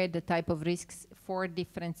should bear the type of risks for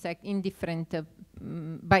different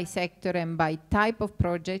by sector and by type of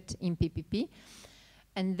project in PPP.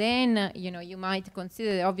 And then, you might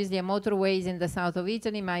consider, obviously, a motorways in the south of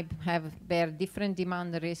Italy might bear different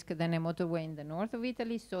demand risk than a motorway in the north of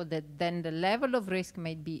Italy, so that then the level of risk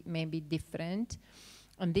may be different.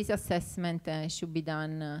 And this assessment should be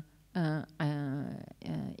done,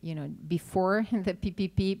 before the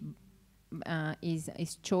PPP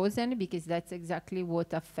is chosen, because that's exactly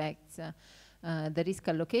what affects the risk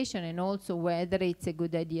allocation, and also whether it's a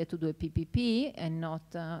good idea to do a PPP and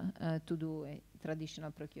not to do a traditional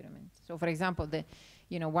procurement. So, for example,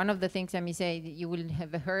 one of the things I may say, you will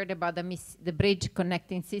have heard about the bridge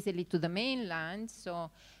connecting Sicily to the mainland. So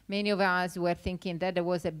many of us were thinking that it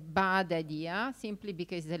was a bad idea, simply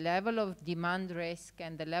because the level of demand risk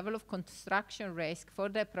and the level of construction risk for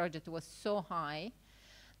that project was so high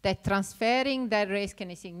that transferring that risk in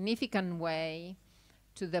a significant way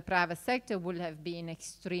to the private sector would have been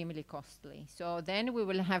extremely costly. So then we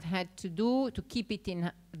will have had to keep it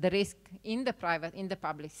in the risk in the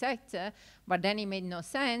public sector, but then it made no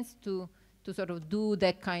sense to sort of do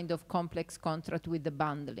that kind of complex contract with the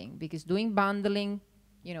bundling, because doing bundling,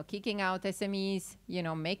 kicking out SMEs,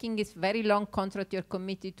 making this very long contract you're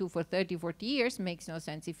committed to for 30, 40 years makes no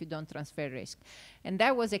sense if you don't transfer risk. And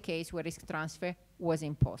that was a case where risk transfer was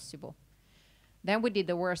impossible. Then we did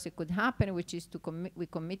the worst that could happen, which is we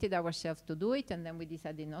committed ourselves to do it, and then we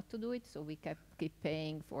decided not to do it, so we keep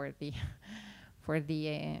paying for the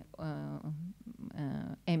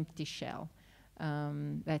empty shell.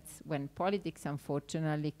 That's when politics,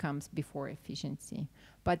 unfortunately, comes before efficiency.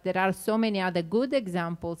 But there are so many other good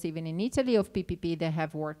examples, even in Italy, of PPP that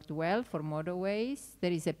have worked well for motorways.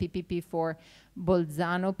 There is a PPP for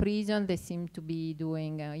Bolzano prison. They seem to be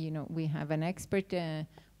doing, we have an expert,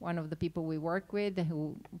 one of the people we work with,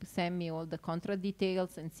 who sent me all the contract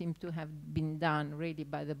details and seem to have been done really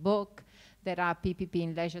by the book. There are PPP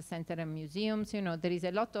in leisure center and museums. There is a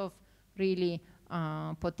lot of really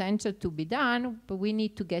potential to be done, but we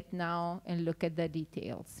need to get now and look at the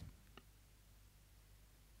details.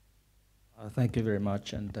 Thank you very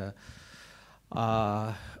much. And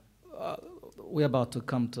we're about to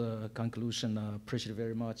come to a conclusion. I appreciate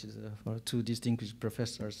very much for two distinguished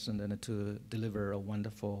professors and then to deliver a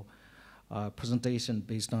wonderful presentation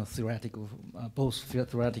based on theoretical, both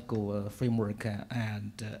theoretical framework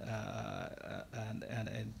and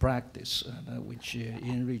practice, which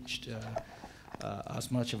enriched as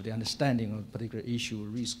much of the understanding of a particular issue,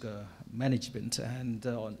 risk management, and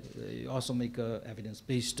also make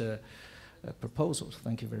evidence-based proposals.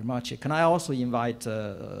 Thank you very much. Can I also invite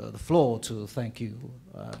the floor to thank you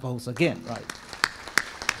both again, right?